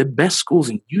in one of the best schools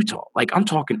in Utah. Like I'm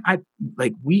talking,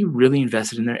 we really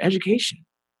invested in their education.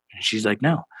 And she's like,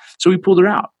 no. So we pulled her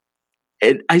out.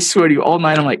 And I swear to you, all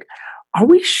night, I'm like, are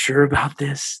we sure about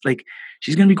this? Like,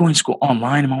 she's going to be going to school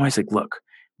online. And my wife's like, look,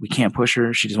 we can't push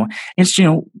her. She doesn't want, and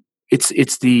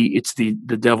it's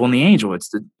the devil and the angel. It's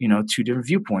the, two different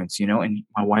viewpoints, and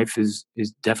my wife is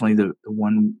definitely the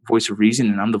one voice of reason.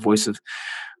 And I'm the voice of,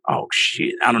 oh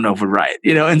shit, I don't know if we're right,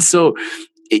 and so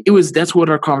that's what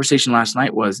our conversation last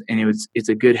night was. And it's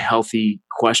a good, healthy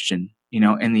question,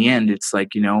 in the end, it's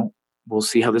like, we'll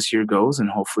see how this year goes, and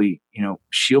hopefully,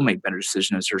 she'll make better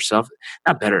decisions herself.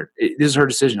 Not better. This is her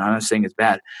decision. I'm not saying it's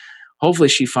bad. Hopefully,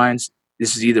 she finds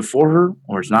this is either for her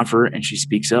or it's not for her, and she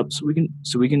speaks up so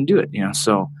we can do it.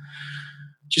 So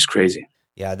just crazy.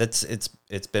 Yeah,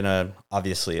 it's been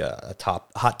obviously a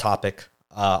hot topic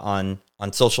on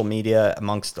social media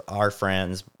amongst our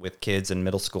friends with kids in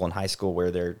middle school and high school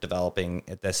where they're developing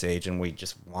at this age, and we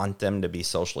just want them to be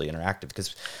socially interactive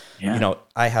because,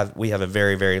 we have a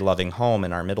very, very loving home,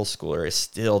 and our middle schooler is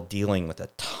still dealing with a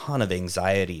ton of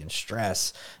anxiety and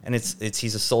stress, and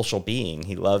he's a social being.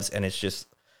 He loves, and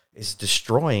it's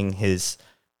destroying his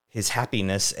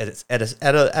happiness at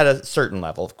a certain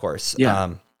level, of course.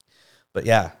 Yeah. But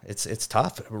yeah, it's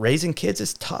tough. Raising kids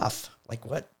is tough. Like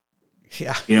what?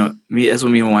 Yeah. That's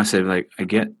what me and my wife said. Like,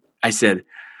 I said,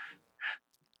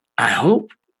 I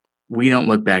hope we don't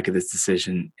look back at this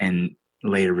decision and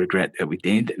later regret that we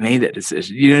made that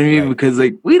decision. You know what I mean? Right. Because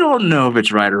like, we don't know if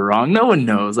it's right or wrong. No one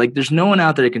knows. Like, there's no one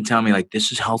out there that can tell me like,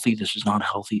 this is healthy, this is not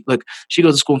healthy. Look, she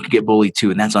goes to school and can get bullied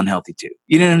too, and that's unhealthy too.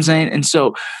 You know what I'm saying? And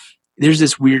so there's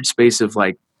this weird space of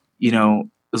like,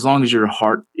 as long as your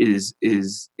heart is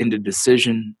in the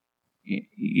decision,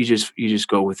 you just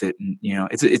go with it. And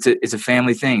it's a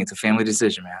family thing. It's a family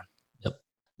decision, man.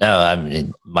 No, I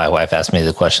mean, my wife asked me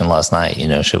the question last night,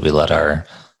 should we let our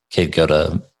kid go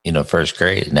to, first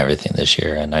grade and everything this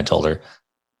year? And I told her,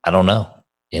 I don't know,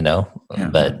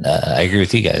 but I agree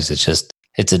with you guys.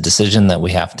 It's a decision that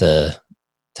we have to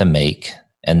make.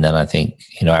 And then I think,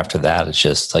 after that, it's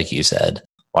just like you said,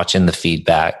 watching the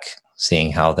feedback,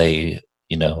 seeing how they,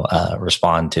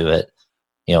 respond to it.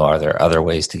 Are there other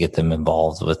ways to get them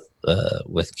involved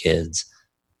with kids,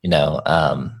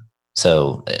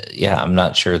 So I'm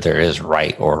not sure there is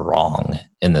right or wrong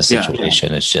in this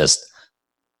situation. It's just,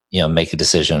 make a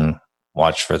decision,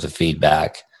 watch for the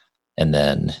feedback, and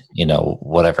then,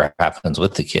 whatever happens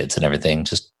with the kids and everything,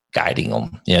 just guiding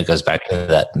them, it goes back to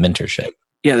that mentorship.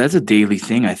 Yeah, that's a daily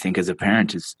thing, I think, as a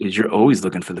parent is you're always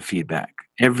looking for the feedback.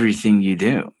 Everything you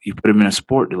do, you put him in a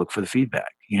sport to look for the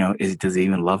feedback. Does he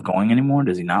even love going anymore?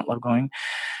 Does he not love going?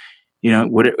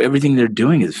 Everything they're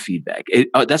doing is feedback.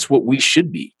 That's what we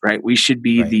should be, right? We should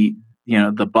be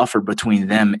the buffer between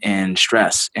them and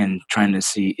stress, and trying to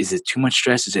see, is it too much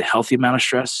stress? Is it a healthy amount of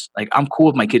stress? Like, I'm cool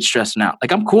with my kids stressing out.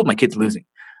 Like, I'm cool with my kids losing.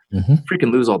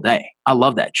 Freaking lose all day. I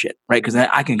love that shit, right? Because then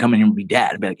I can come in here and be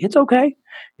dad and be like, it's okay.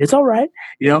 It's all right.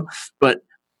 But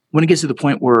when it gets to the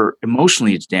point where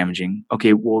emotionally it's damaging,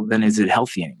 okay, well, then is it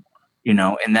healthy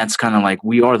anymore? And that's kind of like,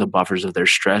 we are the buffers of their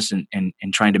stress and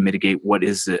trying to mitigate what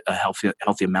is a healthy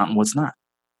amount and what's not.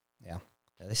 Yeah.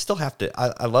 They still have to,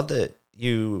 I love that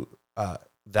you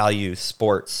value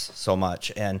sports so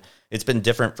much. And it's been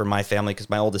different for my family because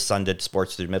my oldest son did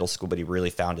sports through middle school, but he really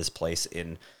found his place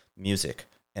in music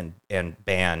and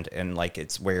band, and like,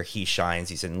 it's where he shines.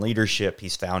 He's in leadership.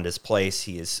 He's found his place.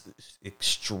 He is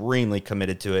extremely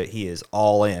committed to it. He is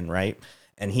all in, right?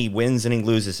 And he wins and he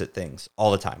loses at things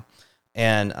all the time.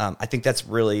 And I think that's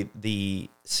really the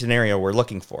scenario we're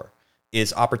looking for,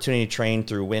 is opportunity to train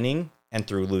through winning and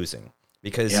through losing,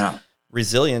 because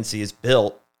resiliency is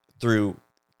built through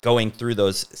going through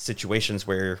those situations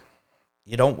where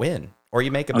you don't win or you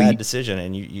make a bad decision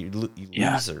and you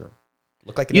lose or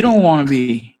look like you don't want to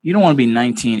be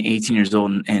 19, 18 years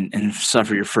old and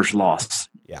suffer your first loss.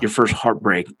 Yeah. Your first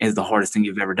heartbreak is the hardest thing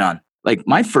you've ever done. Like,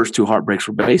 my first two heartbreaks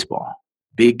were baseball,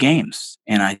 big games,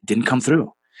 and I didn't come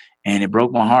through. And it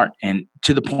broke my heart, and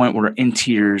to the point where in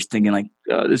tears thinking like,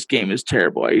 oh, this game is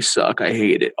terrible. I suck. I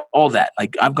hate it. All that.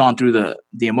 Like, I've gone through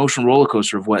the emotional roller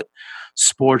coaster of what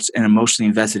sports and emotionally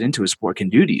invested into a sport can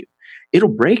do to you. It'll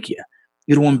break you.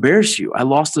 It'll embarrass you. I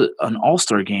lost an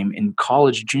all-star game in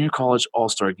college, junior college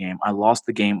all-star game. I lost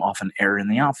the game off an error in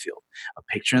the outfield. A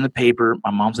picture in the paper.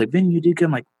 My mom's like, Vin, you did good.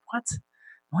 I'm like, what?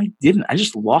 No, I didn't. I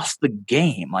just lost the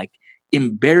game. Like,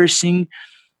 embarrassing.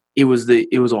 It was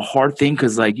a hard thing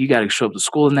because, like, you got to show up to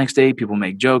school the next day. People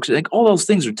make jokes. Like, all those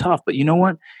things are tough. But you know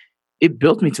what? It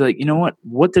built me to, like, you know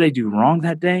what did I do wrong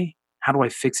that day? How do I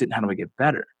fix it? And how do I get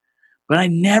better? But I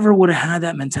never would have had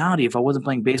that mentality if I wasn't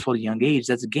playing baseball at a young age.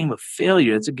 That's a game of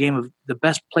failure. It's a game of the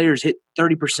best players hit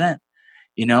 30%,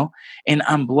 And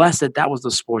I'm blessed that was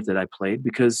the sport that I played,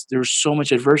 because there was so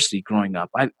much adversity growing up.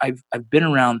 I've been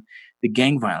around the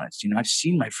gang violence. I've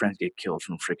seen my friends get killed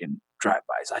from freaking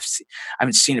drive-bys. I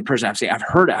haven't seen a person. I've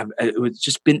heard. It's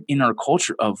just been in our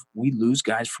culture of, we lose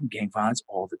guys from gang violence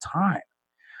all the time.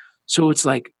 So it's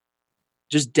like,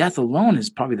 just death alone is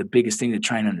probably the biggest thing to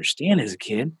try and understand as a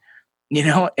kid.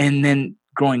 And then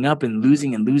growing up and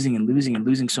losing and losing and losing and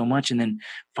losing so much, and then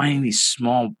finding these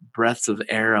small breaths of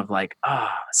air of like,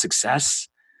 success.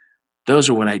 Those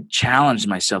are what I challenged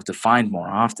myself to find more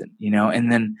often, and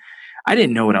then I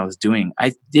didn't know what I was doing.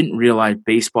 I didn't realize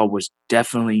baseball was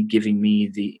definitely giving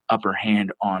me the upper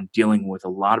hand on dealing with a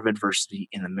lot of adversity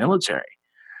in the military.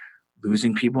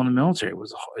 Losing people in the military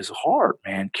is hard,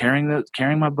 man.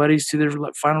 Carrying my buddies to their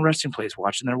final resting place,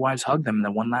 watching their wives hug them, and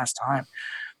then one last time.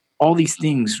 All these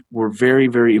things were very,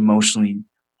 very emotionally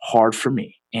hard for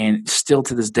me. And still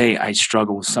to this day, I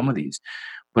struggle with some of these.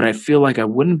 But I feel like I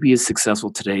wouldn't be as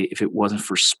successful today if it wasn't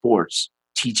for sports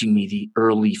teaching me the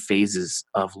early phases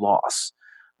of loss,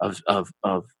 of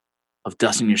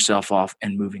dusting yourself off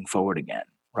and moving forward again,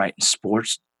 right? And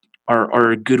sports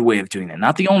are a good way of doing that.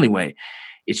 Not the only way.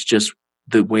 It's just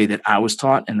the way that I was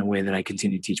taught and the way that I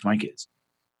continue to teach my kids.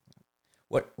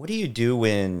 What do you do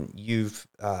when you've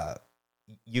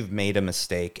made a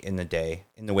mistake in the day,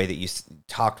 in the way that you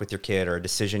talked with your kid, or a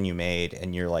decision you made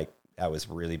and you're like, that was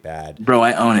really bad? Bro,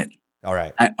 I own it. All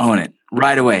right. I own it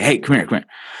right away. Hey, come here.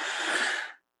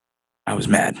 I was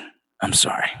mad. I'm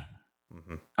sorry.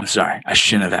 Mm-hmm. I'm sorry. I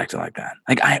shouldn't have acted like that.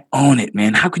 Like, I own it,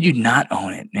 man. How could you not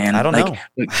own it, man? I don't know.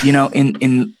 You know,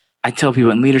 I tell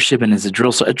people in leadership and as a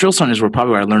drill sergeant is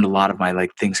probably where I learned a lot of my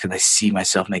like things, because I see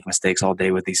myself make mistakes all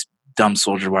day with these dumb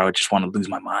soldiers where I would just want to lose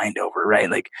my mind over, right?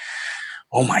 Like,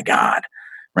 oh my God,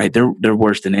 right? They're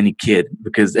worse than any kid,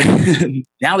 because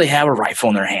now they have a rifle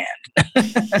in their hand.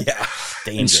 Yeah,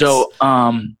 dangerous. And so,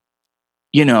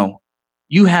 you know,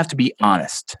 you have to be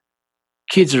honest.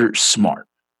 Kids are smart.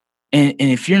 And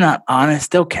if you're not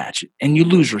honest, they'll catch it, and you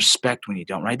lose respect when you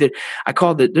don't, right? I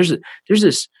call it, there's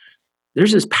this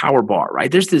power bar, right?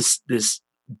 There's this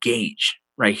gauge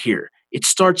right here. It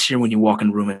starts here when you walk in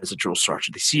the room as a drill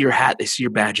sergeant. They see your hat, they see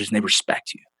your badges, and they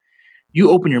respect you. You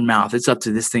open your mouth, it's up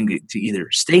to this thing to either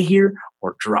stay here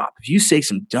or drop. If you say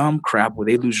some dumb crap where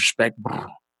they lose respect,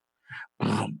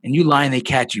 and you lie and they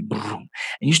catch you, and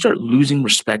you start losing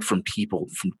respect from people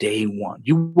from day one.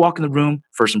 You walk in the room,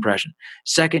 first impression.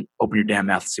 Second, open your damn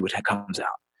mouth and see what comes out.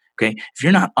 Okay. If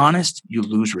you're not honest, you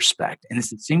lose respect. And it's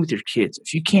the same with your kids.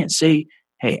 If you can't say,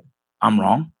 hey, I'm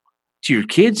wrong to your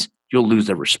kids, you'll lose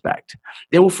their respect.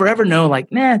 They will forever know,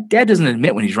 like, nah, dad doesn't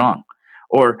admit when he's wrong,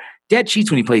 or dad cheats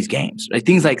when he plays games, right?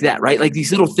 Things like that, right? Like these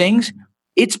little things,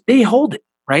 they hold it,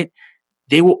 right?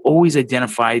 They will always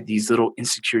identify these little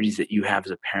insecurities that you have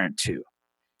as a parent too.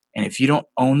 And if you don't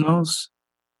own those,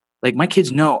 like my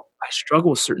kids know I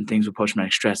struggle with certain things with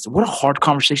post-traumatic stress. What a hard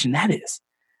conversation that is.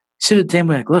 Sit at the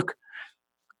table like, look,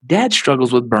 dad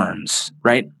struggles with burns,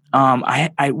 right?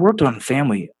 I worked on a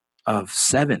family of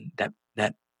 7 that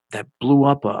blew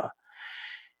up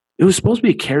it was supposed to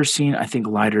be a kerosene, I think,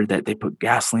 lighter that they put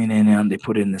gasoline in them. They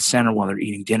put it in the center while they're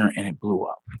eating dinner, and it blew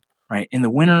up, right? In the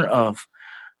winter of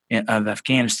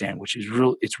Afghanistan, which is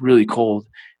it's really cold.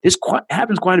 This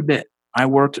happens quite a bit. I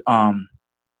worked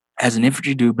as an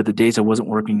infantry dude, but the days I wasn't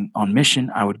working on mission,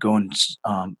 I would go and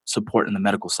support in the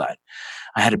medical side.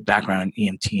 I had a background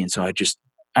in EMT, and so I don't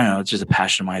know, it's just a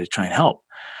passion of mine to try and help.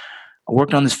 I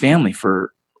worked on this family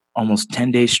for almost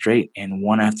 10 days straight, and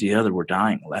one after the other were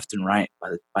dying left and right.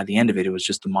 By the end of it, it was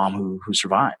just the mom who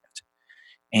survived.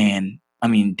 And I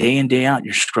mean, day in, day out,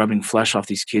 you're scrubbing flesh off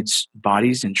these kids'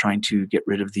 bodies and trying to get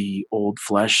rid of the old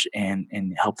flesh and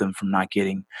help them from not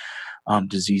getting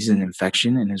disease and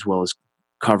infection, and as well as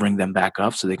covering them back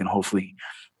up so they can hopefully,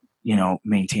 you know,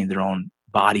 maintain their own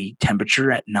body temperature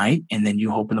at night. And then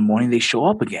you hope in the morning they show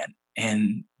up again,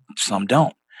 and some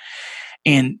don't.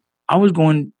 And I was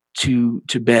going to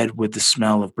bed with the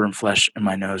smell of burnt flesh in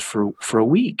my nose for a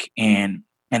week. And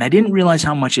I didn't realize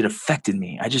how much it affected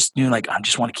me. I just knew, like, I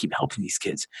just want to keep helping these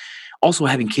kids. Also,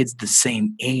 having kids the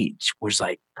same age was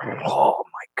like, oh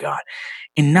my God.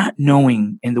 And not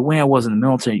knowing, and the way I was in the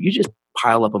military, you just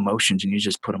pile up emotions and you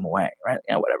just put them away, right?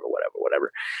 Yeah, whatever.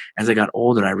 As I got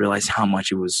older, I realized how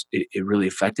much it really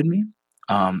affected me.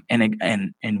 And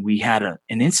we had an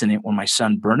incident where my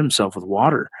son burned himself with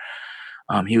water.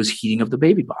 He was heating up the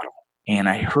baby bottle, and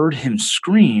I heard him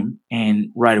scream and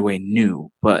right away knew,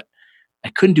 but I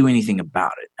couldn't do anything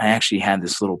about it. I actually had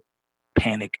this little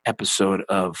panic episode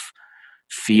of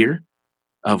fear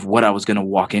of what I was going to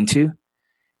walk into.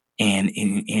 And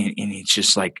it's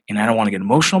just like, and I don't want to get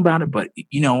emotional about it, but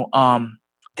you know,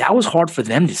 that was hard for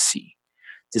them to see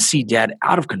dad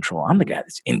out of control. I'm the guy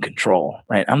that's in control,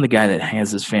 right? I'm the guy that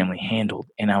has his family handled,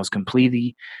 and I was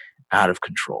completely out of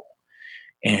control.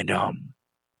 And,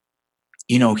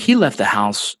 you know, he left the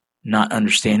house not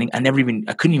understanding. I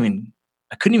couldn't even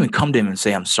come to him and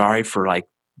say, I'm sorry for like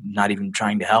not even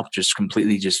trying to help, just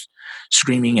completely just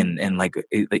screaming. And like,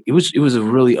 it was a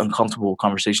really uncomfortable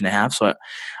conversation to have. So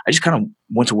I just kind of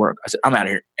went to work. I said, I'm out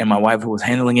of here. And my wife was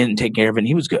handling it and taking care of it. And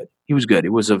he was good. It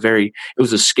was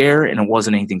a scare, and it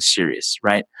wasn't anything serious.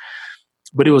 Right.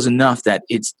 But it was enough that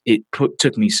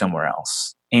took me somewhere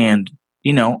else. And,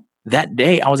 you know, that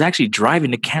day I was actually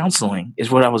driving to counseling is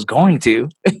what I was going to,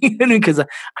 because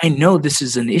I know this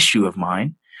is an issue of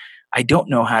mine. I don't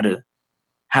know how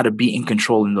to be in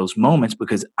control in those moments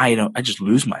because I just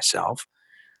lose myself.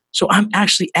 So I'm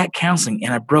actually at counseling,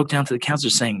 and I broke down to the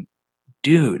counselor saying,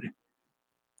 dude,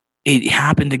 it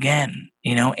happened again,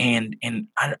 you know, and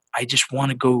I just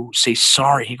want to go say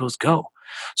sorry. He goes, go.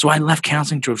 So I left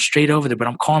counseling, drove straight over there, but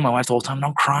I'm calling my wife the whole time, and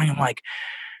I'm crying. I'm like,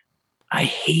 I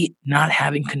hate not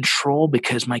having control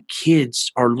because my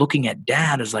kids are looking at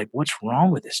dad as like, what's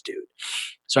wrong with this dude?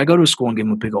 So I go to a school and give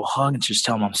him a big old hug and just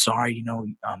tell him I'm sorry.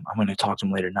 I'm going to talk to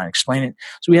him later tonight, explain it.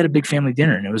 So we had a big family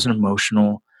dinner, and it was an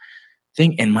emotional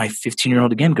thing. And my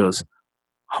 15-year-old again goes,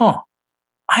 huh,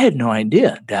 I had no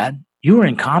idea, Dad, you were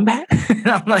in combat? And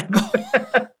I'm like,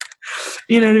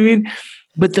 you know what I mean?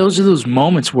 But those are those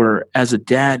moments where as a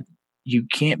dad, you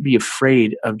can't be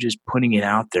afraid of just putting it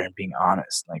out there and being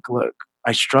honest. Like, look,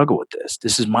 I struggle with this.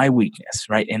 This is my weakness,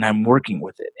 right? And I'm working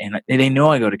with it. And they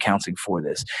know I go to counseling for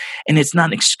this. And it's not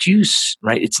an excuse,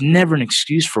 right? It's never an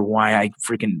excuse for why I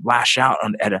freaking lash out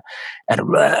at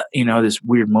this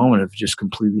weird moment of just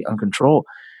completely uncontrol.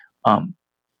 And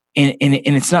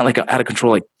it's not like out of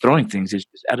control, like throwing things. It's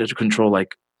just out of control,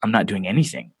 like I'm not doing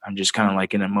anything. I'm just kind of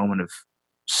like in a moment of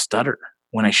stutter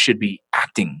when I should be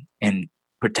acting and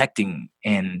protecting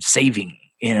and saving,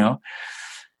 And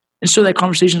so that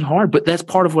conversation is hard, but that's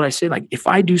part of what I say. Like, if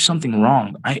I do something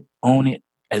wrong, I own it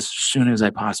as soon as I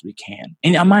possibly can.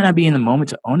 And I might not be in the moment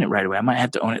to own it right away. I might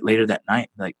have to own it later that night.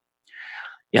 Like,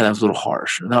 yeah, that was a little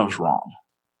harsh. That was wrong.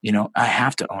 I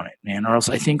have to own it, man. Or else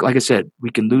I think, like I said, we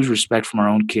can lose respect from our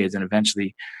own kids, and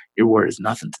eventually your word is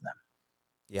nothing to them.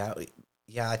 Yeah.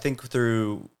 Yeah. I think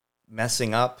through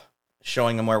messing up,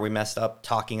 showing them where we messed up,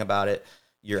 talking about it,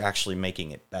 you're actually making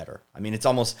it better. I mean, it's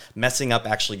almost messing up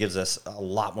actually gives us a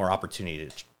lot more opportunity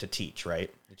to teach,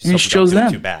 right? And it shows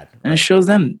them too bad, right? And it shows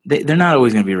them they're not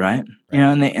always going to be right,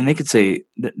 and they could say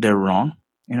that they're wrong,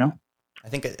 I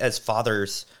think as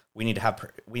fathers, we need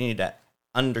to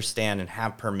understand and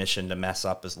have permission to mess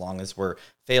up as long as we're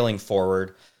failing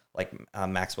forward. Like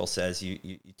Maxwell says,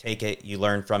 you take it, you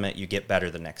learn from it, you get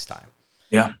better the next time.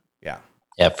 Yeah. Yeah.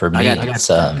 Yeah. For me,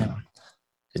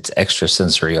 it's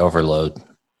extrasensory overload.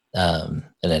 And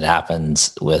it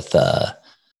happens with,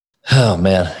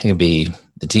 it can be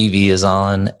the TV is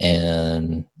on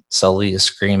and Sully is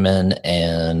screaming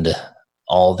and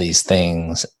all these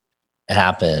things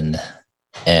happen.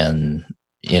 And,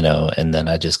 and then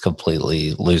I just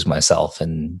completely lose myself.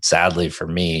 And sadly for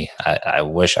me, I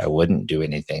wish I wouldn't do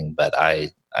anything, but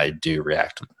I do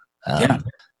react.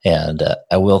 And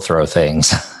I will throw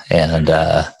things. And,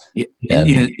 I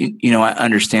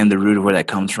understand the root of where that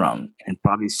comes from. And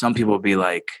probably some people will be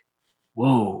like,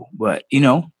 whoa, but,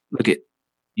 look at,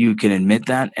 you can admit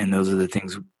that. And those are the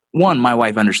things. One, my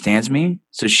wife understands me.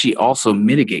 So she also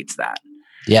mitigates that.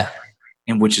 Yeah.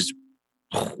 And which is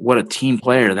what a team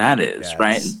player that is, yes.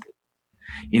 Right?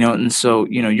 And so,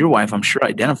 your wife, I'm sure,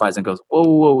 identifies and goes,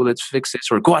 whoa, let's fix this,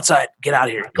 or go outside, get out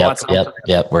of here. Go outside.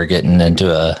 Yep. We're getting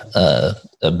into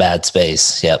a bad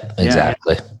space. Yep,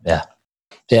 exactly. Yeah.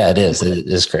 Yeah, it is. It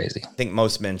is crazy. I think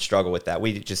most men struggle with that.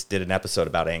 We just did an episode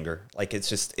about anger. Like it's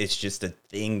just a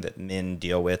thing that men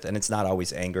deal with, and it's not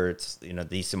always anger. It's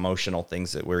these emotional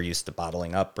things that we're used to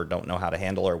bottling up or don't know how to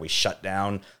handle, or we shut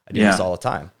down. I do this all the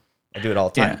time. I do it all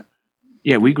the time.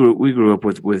 Yeah, we grew up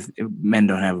with men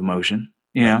don't have emotion,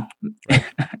 right.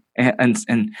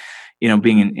 and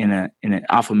being in an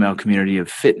alpha male community of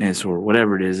fitness or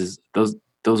whatever it is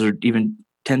those are even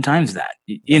 10 times that.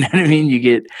 You know what I mean? You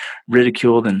get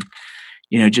ridiculed, and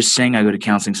just saying I go to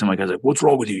counseling, some guy's like, "What's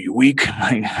wrong with you? You weak?"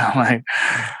 I'm like,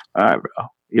 all right, bro.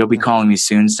 You'll be calling me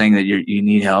soon saying that you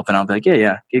need help, and I'll be like,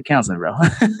 yeah, get counseling, bro.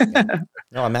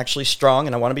 No, I'm actually strong,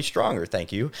 and I want to be stronger.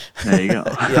 Thank you. There you go.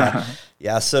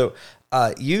 Yeah. So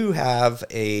you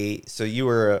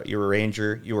were a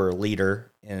ranger, you were a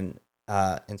leader in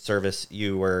service,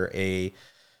 you were a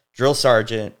drill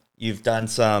sergeant. You've done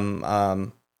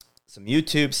some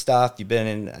YouTube stuff. You've been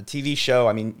in a TV show.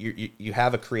 I mean, you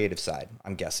have a creative side,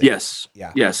 I'm guessing. Yes.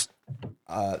 Yeah. Yes.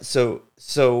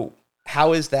 So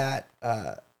how is that?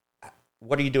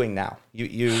 What are you doing now?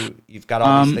 You've got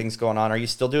all these things going on. Are you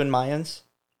still doing Mayans?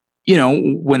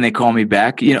 When they call me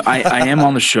back, I am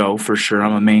on the show for sure.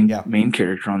 I'm a main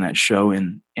character on that show.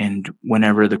 And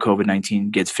whenever the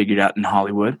COVID-19 gets figured out in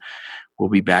Hollywood, we'll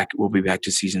be back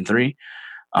to season 3.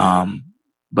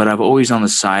 But I've always on the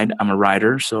side, I'm a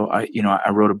writer. So I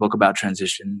wrote a book about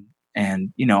transition,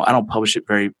 and, I don't publish it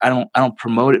I don't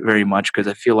promote it very much, because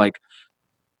I feel like,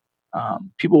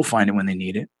 people will find it when they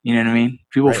need it. You know what I mean?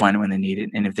 People will find it when they need it.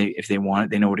 And if they want it,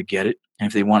 they know where to get it. And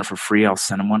if they want it for free, I'll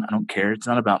send them one. I don't care. It's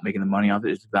not about making the money off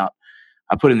it. It's about,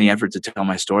 I put in the effort to tell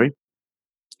my story.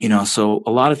 So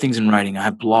a lot of things in writing. I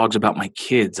have blogs about my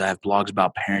kids. I have blogs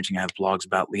about parenting. I have blogs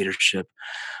about leadership.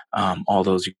 All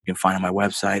those you can find on my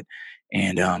website.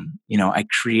 And, I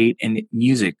create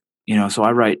music. So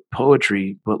I write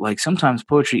poetry, but like sometimes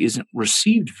poetry isn't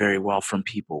received very well from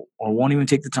people or won't even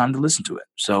take the time to listen to it.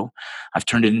 So I've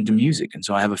turned it into music. And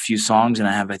so I have a few songs, and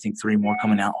I have, I think, 3 more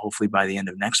coming out hopefully by the end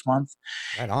of next month.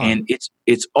 Right on. And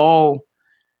it's all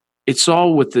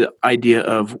with the idea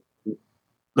of,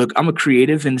 look, I'm a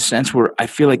creative in the sense where I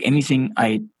feel like anything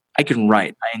I can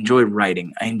write. I enjoy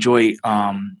writing. I enjoy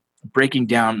breaking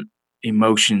down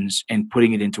emotions and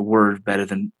putting it into words better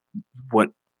than what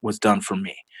was done for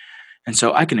me. And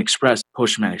so I can express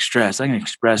post-traumatic stress. I can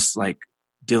express like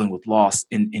dealing with loss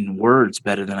in words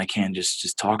better than I can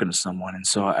just talking to someone. And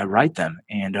so I write them.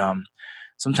 And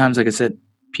sometimes, like I said,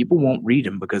 people won't read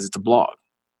them because it's a blog.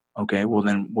 Okay, well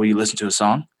then, will you listen to a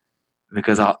song?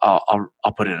 Because I'll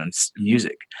put it in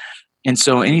music. And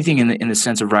so anything in the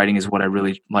sense of writing is what I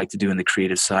really like to do in the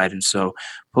creative side. And so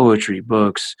poetry,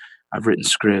 books, I've written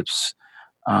scripts,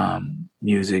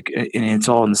 music, and it's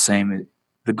all in the same.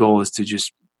 The goal is to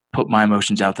just put my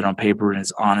emotions out there on paper and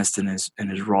as honest and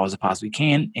as raw as I possibly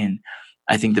can. And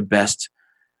I think the best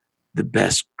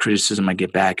criticism I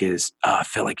get back is, I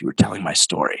felt like you were telling my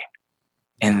story.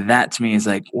 And that to me is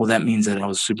like, well, that means that I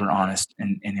was super honest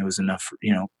and it was enough for,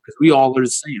 because we all are the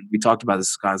same. We talked about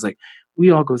this, guys. Like, we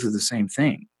all go through the same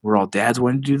thing. We're all dads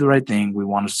wanting to do the right thing. We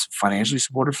want to financially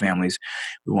support our families.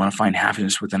 We want to find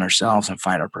happiness within ourselves and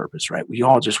find our purpose, right? We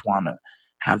all just want to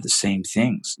have the same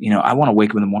things. I want to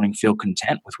wake up in the morning, feel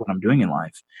content with what I'm doing in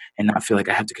life and not feel like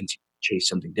I have to continue to chase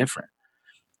something different.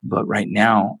 But right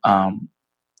now,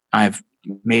 I've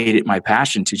made it my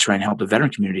passion to try and help the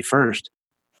veteran community first,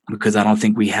 because I don't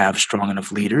think we have strong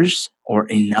enough leaders or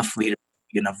enough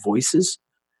voices.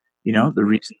 The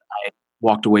reason I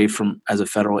walked away from as a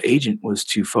federal agent was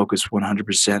to focus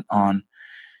 100% on,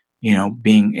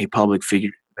 being a public figure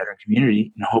in the veteran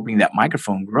community and hoping that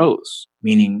microphone grows,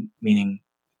 meaning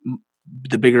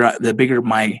the bigger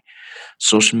my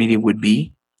social media would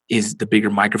be, is the bigger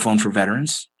microphone for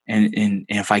veterans. And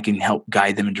if I can help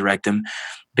guide them and direct them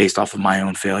based off of my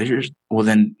own failures, well,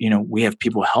 then, we have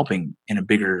people helping in a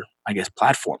bigger, I guess,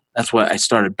 platform. That's why I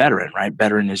started Veteran, right?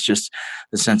 Veteran is just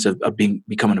the sense of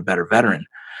becoming a better veteran.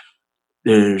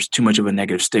 There's too much of a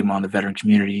negative stigma on the veteran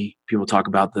community. People talk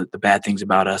about the bad things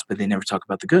about us, but they never talk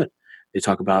about the good. They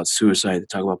talk about suicide, they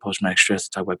talk about post-traumatic stress,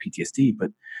 they talk about PTSD,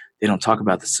 but they don't talk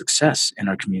about the success in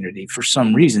our community. For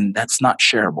some reason, that's not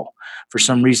shareable. For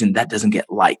some reason, that doesn't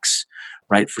get likes,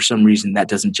 right? For some reason, that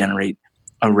doesn't generate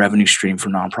a revenue stream for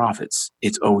nonprofits.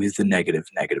 It's always the negative,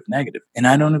 negative, negative. And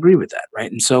I don't agree with that,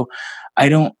 right? And so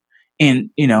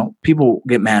people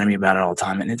get mad at me about it all the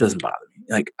time, and it doesn't bother me.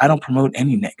 Like, I don't promote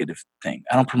any negative thing.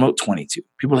 I don't promote 22.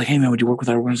 People are like, hey man, would you work with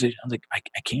our organization? I was like, I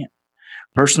can't.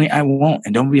 Personally, I won't.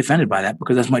 And don't be offended by that,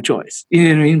 because that's my choice. You know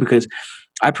what I mean? Because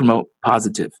I promote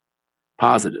positive.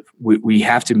 We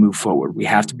have to move forward. We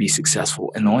have to be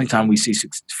successful. And the only time we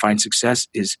find success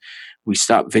is we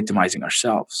stop victimizing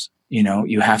ourselves.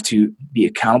 You have to be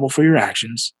accountable for your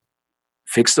actions,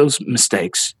 fix those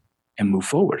mistakes, and move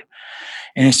forward.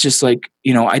 And it's just like,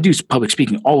 I do public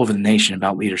speaking all over the nation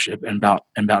about leadership and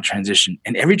about transition.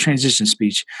 And every transition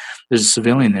speech, there's a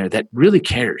civilian there that really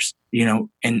cares,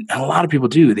 and a lot of people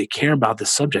do. They care about the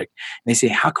subject. And they say,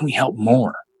 how can we help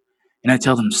more? And I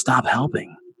tell them, stop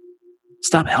helping.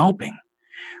 Stop helping.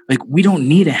 Like, we don't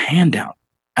need a handout.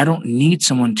 I don't need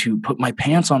someone to put my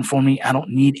pants on for me. I don't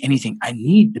need anything. I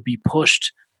need to be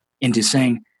pushed into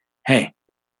saying, hey,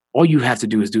 all you have to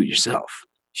do is do it yourself.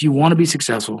 If you want to be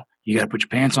successful, you got to put your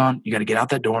pants on. You got to get out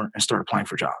that door and start applying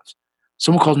for jobs.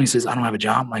 Someone calls me and says, I don't have a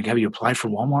job. I'm like, have you applied for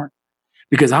Walmart?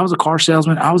 Because I was a car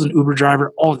salesman. I was an Uber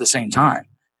driver all at the same time.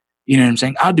 You know what I'm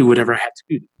saying? I'll do whatever I have to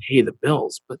do to pay the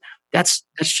bills. But that's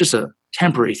just a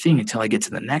temporary thing until I get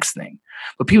to the next thing.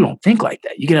 But people don't think like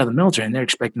that. You get out of the military and they're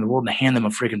expecting the world to hand them a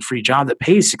freaking free job that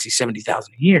pays $60,000, $70,000 a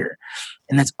year.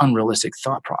 And that's unrealistic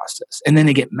thought process. And then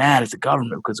they get mad at the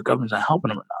government because the government's not helping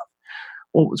them enough.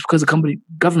 Well, it's because the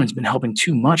government's been helping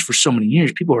too much for so many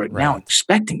years. People are now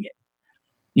expecting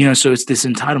it. So it's this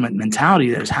entitlement mentality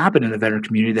that has happened in the veteran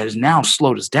community that has now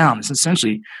slowed us down. It's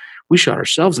essentially, we shot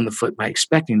ourselves in the foot by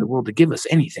expecting the world to give us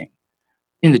anything.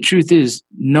 And the truth is,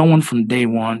 no one from day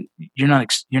one,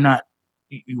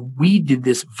 we did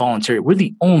this voluntarily. We're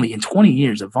the only, in 20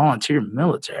 years of volunteer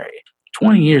military,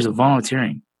 20 years of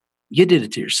volunteering, you did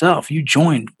it to yourself. You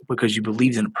joined because you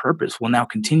believed in a purpose. Well, now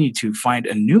continue to find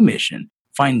a new mission,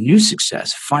 find new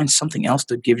success, find something else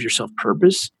to give yourself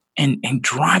purpose and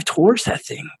drive towards that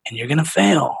thing. And you're going to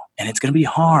fail and it's going to be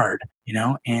hard,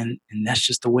 and that's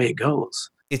just the way it goes.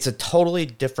 It's a totally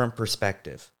different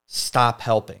perspective. Stop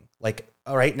helping. Like,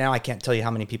 right now, I can't tell you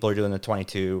how many people are doing the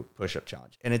 22 push-up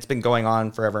challenge, and it's been going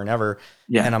on forever and ever.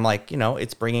 Yeah. And I'm like,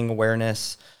 it's bringing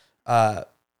awareness.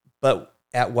 but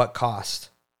at what cost?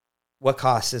 What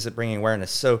cost is it bringing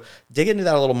awareness? So dig into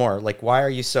that a little more. Like, why are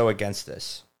you so against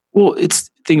this? Well,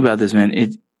 think about this,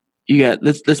 man.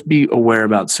 Let's be aware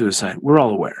about suicide. We're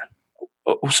all aware.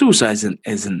 Suicide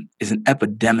is an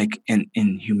epidemic in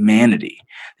humanity.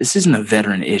 This isn't a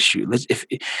veteran issue. If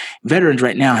veterans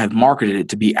right now have marketed it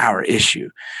to be our issue,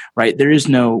 right?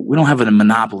 We don't have a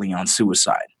monopoly on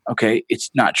suicide. Okay, it's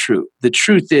not true. The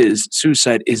truth is,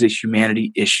 suicide is a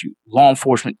humanity issue. Law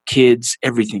enforcement, kids,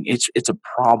 everything. It's a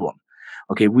problem.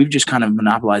 Okay, we've just kind of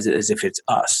monopolized it as if it's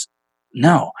us.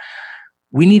 No,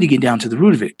 we need to get down to the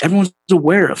root of it. Everyone's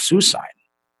aware of suicide.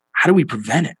 How do we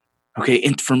prevent it? Okay,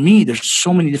 and for me, there's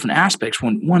so many different aspects.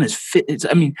 One is fitness.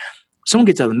 I mean, someone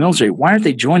gets out of the military, why aren't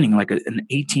they joining like an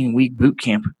 18-week boot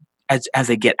camp as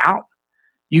they get out?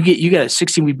 You got a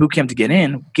 16-week boot camp to get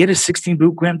in, get a 16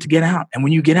 boot camp to get out. And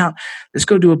when you get out, let's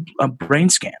go do a brain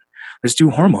scan. Let's do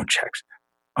hormone checks.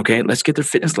 Okay, let's get their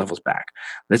fitness levels back.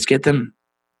 Let's get them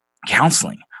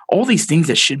counseling. All these things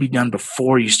that should be done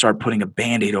before you start putting a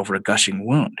Band-Aid over a gushing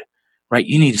wound, right?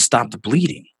 You need to stop the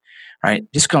bleeding, right?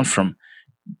 This comes from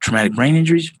traumatic brain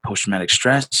injuries, post-traumatic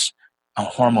stress,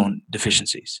 hormone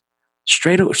deficiencies.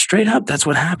 Straight up, that's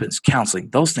what happens. Counseling,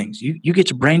 those things. You get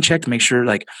your brain checked to make sure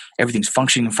like everything's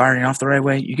functioning and firing off the right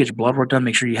way. You get your blood work done,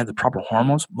 make sure you have the proper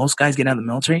hormones. Most guys get out of the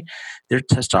military, their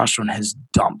testosterone has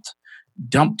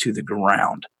dumped to the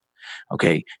ground.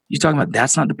 Okay, you talking about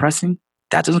that's not depressing?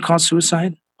 That doesn't cause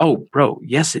suicide? Oh, bro,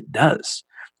 yes, it does.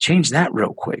 Change that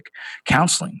real quick.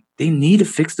 Counseling. They need to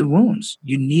fix the wounds.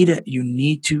 You need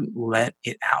to let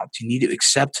it out. You need to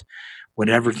accept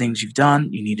whatever things you've done.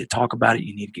 You need to talk about it.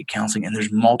 You need to get counseling. And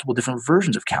there's multiple different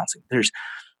versions of counseling.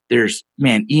 There's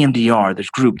EMDR, there's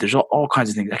group, there's all kinds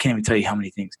of things. I can't even tell you how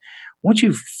many things. Once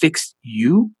you've fixed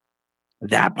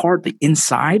that part, the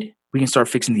inside, we can start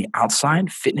fixing the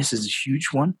outside. Fitness is a huge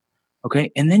one.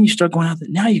 Okay. And then you start going out there.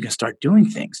 Now you can start doing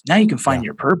things. Now you can find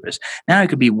your purpose. Now it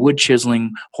could be wood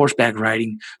chiseling, horseback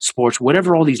riding, sports,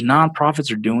 whatever all these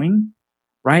nonprofits are doing,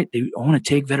 right? They want to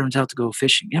take veterans out to go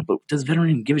fishing. Yeah, but does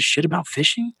veteran even give a shit about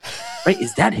fishing? Right?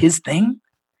 Is that his thing?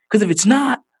 Because if it's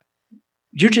not,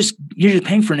 you're just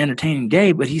paying for an entertaining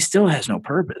day, but he still has no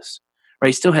purpose, right?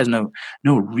 He still has no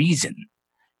reason.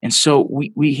 And so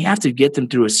we have to get them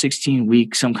through a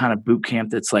 16-week, some kind of boot camp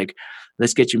that's like,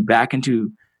 let's get you back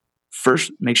into,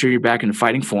 first, make sure you're back into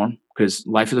fighting form, because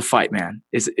life is a fight, man.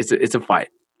 It's a fight.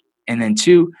 And then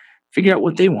 2, figure out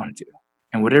what they want to do.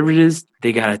 And whatever it is,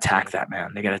 they got to attack that,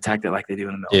 man. They got to attack that like they do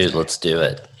in the military. Dude, let's do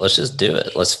it. Let's just do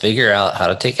it. Let's figure out how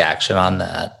to take action on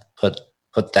that. Put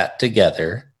that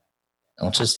together. And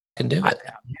let's just do it.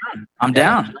 I'm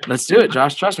down. Let's do it,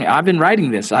 Josh. Trust me. I've been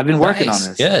writing this. I've been working on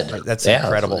this. Good. That's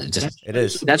incredible. It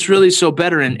is. That's really so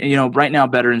veteran. Right now,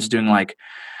 veterans doing like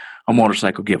a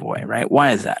motorcycle giveaway, right?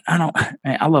 Why is that?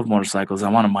 I love motorcycles. I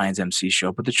want a Mayans MC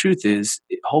show, but the truth is,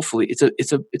 hopefully,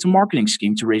 it's a marketing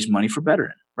scheme to raise money for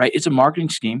veteran, right? It's a marketing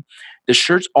scheme. The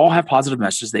shirts all have positive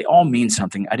messages. They all mean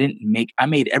something. I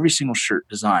made every single shirt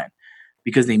design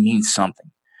because they mean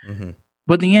something. Mm-hmm.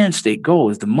 But the end state goal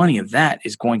is the money of that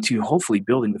is going to hopefully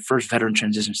building the first veteran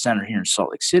transition center here in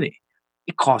Salt Lake City.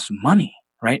 It costs money,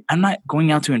 right? I'm not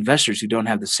going out to investors who don't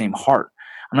have the same heart.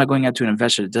 I'm not going out to an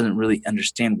investor that doesn't really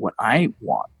understand what I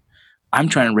want. I'm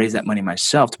trying to raise that money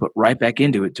myself to put right back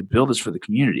into it to build this for the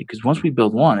community. Because once we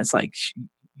build one, it's like,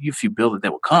 if you build it, they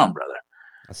will come, brother.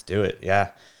 Let's do it. Yeah.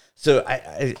 So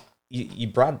you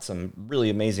brought some really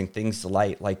amazing things to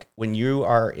light. Like when you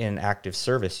are in active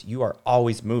service, you are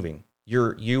always moving.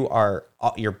 Your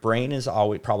brain is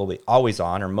probably always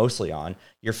on or mostly on.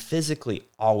 You're physically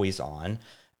always on.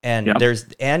 And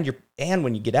and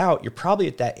when you get out, you're probably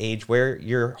at that age where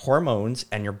your hormones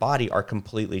and your body are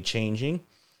completely changing.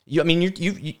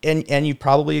 You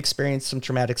probably experienced some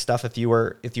traumatic stuff if you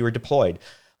were deployed.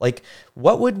 Like,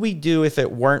 what would we do if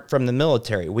it weren't from the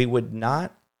military? We would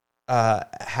not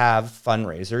have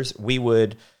fundraisers. We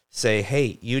would say,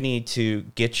 hey, you need to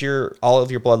get all of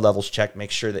your blood levels checked,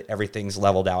 make sure that everything's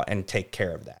leveled out, and take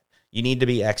care of that. You need to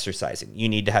be exercising. You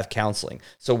need to have counseling.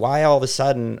 So why all of a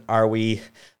sudden are we,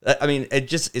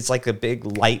 it's like a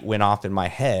big light went off in my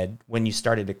head when you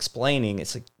started explaining.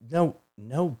 It's like,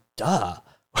 no, duh.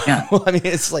 Yeah.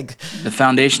 It's like the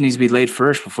foundation needs to be laid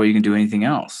first before you can do anything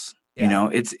else. Yeah.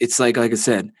 It's like I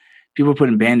said, people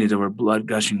putting Band-Aids over a blood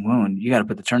gushing wound. You got to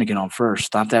put the tourniquet on first,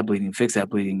 stop that bleeding, fix that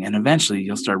bleeding. And eventually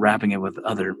you'll start wrapping it with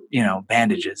other,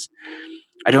 bandages.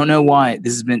 I don't know why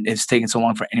it's taken so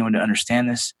long for anyone to understand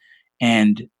this.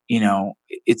 And,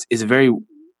 it's a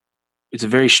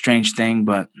very strange thing,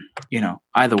 but,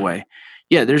 either way,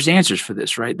 yeah, there's answers for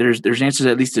this, right? There's answers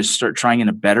at least to start trying in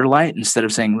a better light instead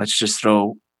of saying, let's just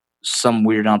throw some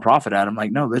weird nonprofit at them.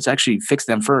 Like, no, let's actually fix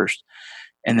them first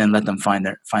and then let them find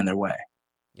their way.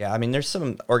 Yeah. I mean, there's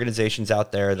some organizations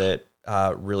out there that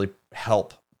really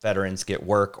help veterans get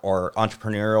work, or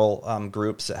entrepreneurial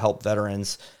groups that help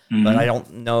veterans. Mm-hmm. But I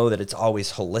don't know that it's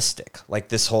always holistic, like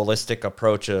this holistic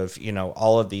approach of,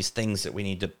 all of these things that we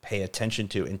need to pay attention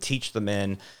to and teach them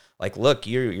in, like, look,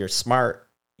 you're smart,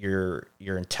 you're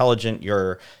intelligent,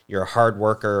 you're a hard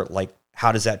worker. Like,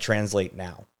 how does that translate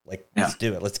now? Like, let's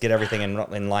do it. Let's get everything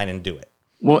in line and do it.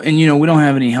 Well, and we don't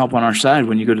have any help on our side.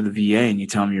 When you go to the VA and you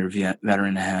tell them you're a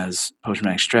veteran that has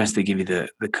post-traumatic stress, they give you the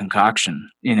concoction.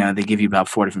 They give you about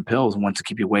 4 different pills, one to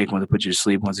keep you awake, one to put you to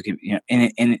sleep, one to keep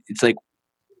and it's like,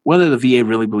 whether the VA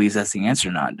really believes that's the answer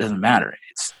or not, it doesn't matter.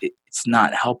 It's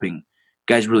not helping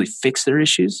guys really fix their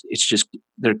issues. It's just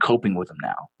they're coping with them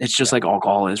now. It's just like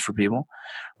alcohol is for people,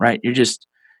 right? You're just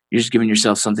giving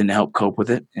yourself something to help cope with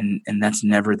it, and that's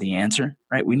never the answer,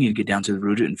 right? We need to get down to the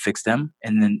root of it and fix them,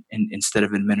 and then instead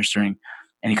of administering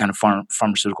any kind of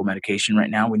pharmaceutical medication right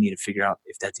now, we need to figure out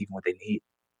if that's even what they need.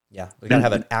 Yeah, we gotta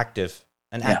have an active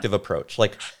approach,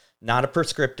 like not a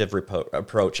prescriptive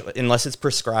approach, unless it's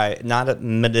prescribed, not a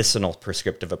medicinal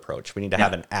prescriptive approach. We need to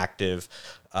have an active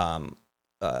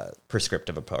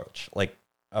prescriptive approach, like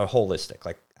a holistic.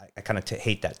 Like, I kind of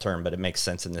hate that term, but it makes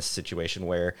sense in this situation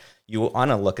where you want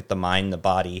to look at the mind, the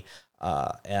body,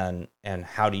 and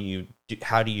how do you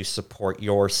support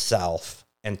yourself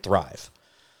and thrive?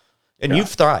 And you've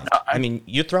thrived. I mean,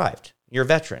 you thrived. You're a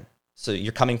veteran, so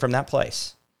you're coming from that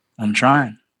place. I'm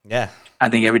trying. Yeah. I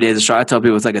think every day is a struggle. I tell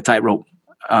people it's like a tightrope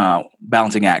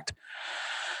balancing act.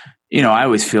 I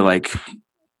always feel like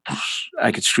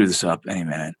I could screw this up any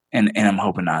minute, and I'm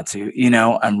hoping not to.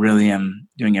 I really am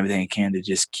doing everything I can to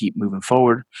just keep moving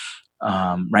forward.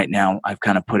 Right now, I've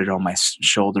kind of put it on my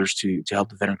shoulders to help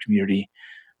the veteran community,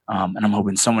 and I'm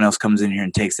hoping someone else comes in here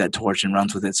and takes that torch and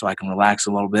runs with it so I can relax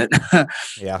a little bit.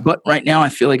 Yeah. But right now, I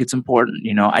feel like it's important.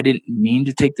 I didn't mean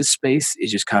to take this space. It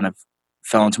just kind of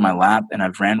fell into my lap, and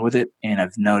I've ran with it, and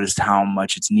I've noticed how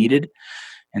much it's needed.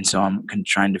 And so I'm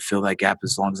trying to fill that gap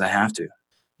as long as I have to.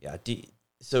 Yeah.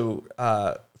 So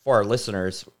for our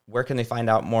listeners, where can they find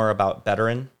out more about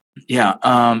Betterin? Yeah.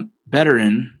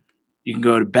 Betterin, you can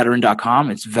go to Betterin.com.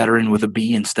 It's veteran with a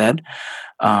B instead.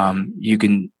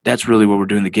 That's really what we're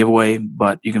doing, the giveaway,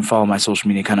 but you can follow my social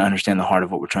media, kind of understand the heart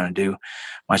of what we're trying to do.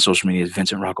 My social media is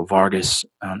Vincent Rocco Vargas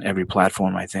on every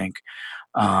platform, I think.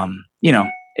 I'm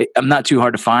not too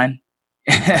hard to find.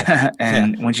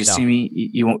 And once you see me,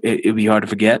 it'll be hard to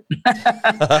forget.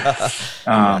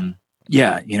 And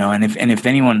if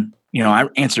anyone, I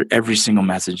answer every single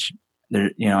message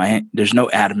there. There's no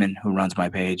admin who runs my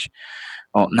page.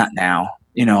 Well, not now,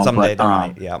 Someday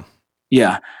but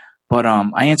yeah. But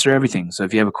I answer everything. So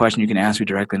if you have a question, you can ask me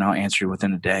directly, and I'll answer you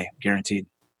within a day, guaranteed.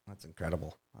 That's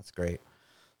incredible. That's great.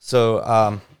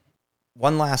 So,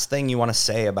 one last thing you want to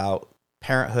say about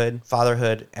parenthood,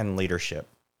 fatherhood, and leadership?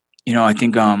 I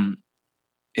think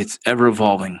it's ever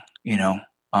evolving.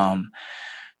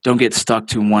 Don't get stuck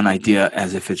to one idea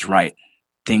as if it's right.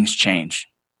 Things change.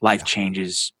 Life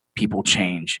changes. People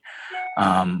change.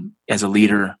 As a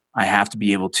leader, I have to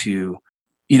be able to,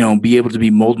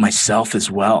 mold myself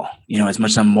as well. As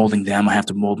much as I'm molding them, I have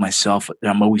to mold myself.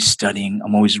 I'm always studying.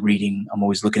 I'm always reading. I'm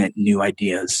always looking at new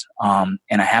ideas. And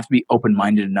I have to be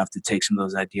open-minded enough to take some of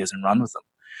those ideas and run with them.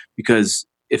 Because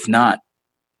if not,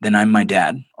 then I'm my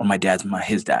dad, or my dad's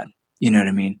his dad. You know what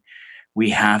I mean? We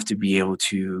have to be able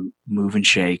to move and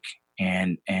shake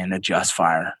and adjust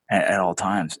fire at all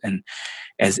times. And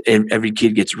as every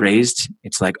kid gets raised,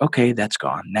 it's like, okay, that's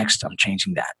gone. Next, I'm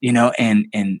changing that.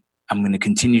 And I'm going to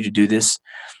continue to do this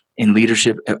in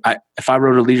leadership. If I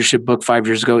wrote a leadership book 5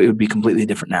 years ago, it would be completely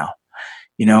different now.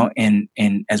 And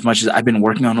as much as I've been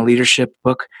working on a leadership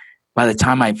book, by the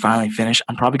time I finally finish,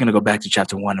 I'm probably going to go back to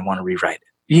chapter 1 and want to rewrite it.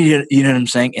 You know what I'm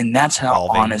saying? And that's how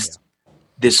honest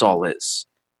this all is.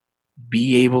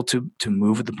 Be able to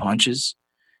move with the punches,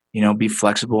 be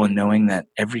flexible, and knowing that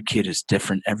every kid is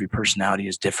different, every personality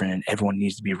is different, and everyone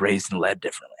needs to be raised and led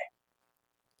differently.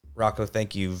 Rocco,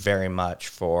 thank you very much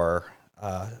for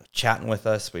chatting with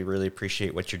us. We really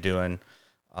appreciate what you're doing,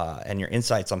 and your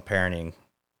insights on parenting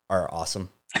are awesome.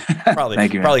 Probably,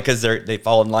 Thank you, probably because they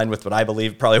fall in line with what I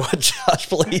believe, probably what Josh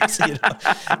believes.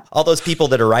 All those people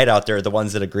that are right out there are the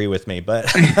ones that agree with me. But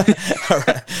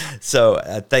so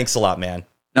thanks a lot, man.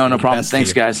 No problem.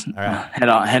 Thanks, guys. All right.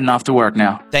 Heading off to work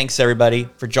now. Thanks, everybody,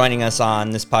 for joining us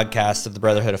on this podcast of the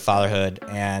Brotherhood of Fatherhood.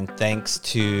 And thanks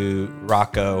to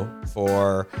Rocco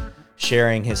for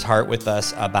sharing his heart with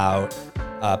us about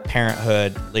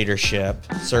parenthood, leadership,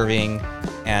 serving,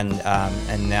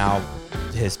 and now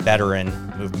his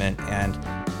Betterin movement. And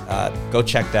go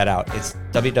check that out. It's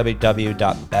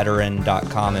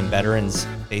www.veteran.com, and veteran's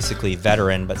basically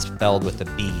veteran, but spelled with a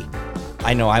B.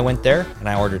 I know I went there and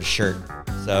I ordered a shirt.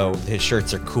 So his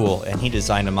shirts are cool, and he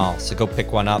designed them all. So go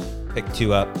pick one up, pick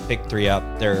two up, pick three up.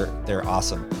 They're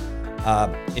awesome.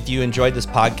 If you enjoyed this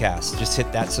podcast, just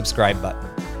hit that subscribe button.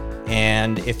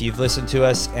 And if you've listened to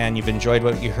us and you've enjoyed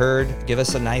what you heard, give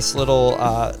us a nice little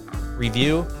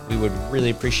review. We would really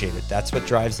appreciate it. That's what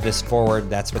drives this forward.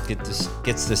 That's what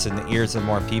gets this in the ears of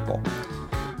more people.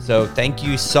 So thank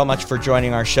you so much for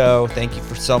joining our show. Thank you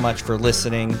so much for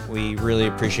listening. We really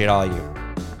appreciate all of you.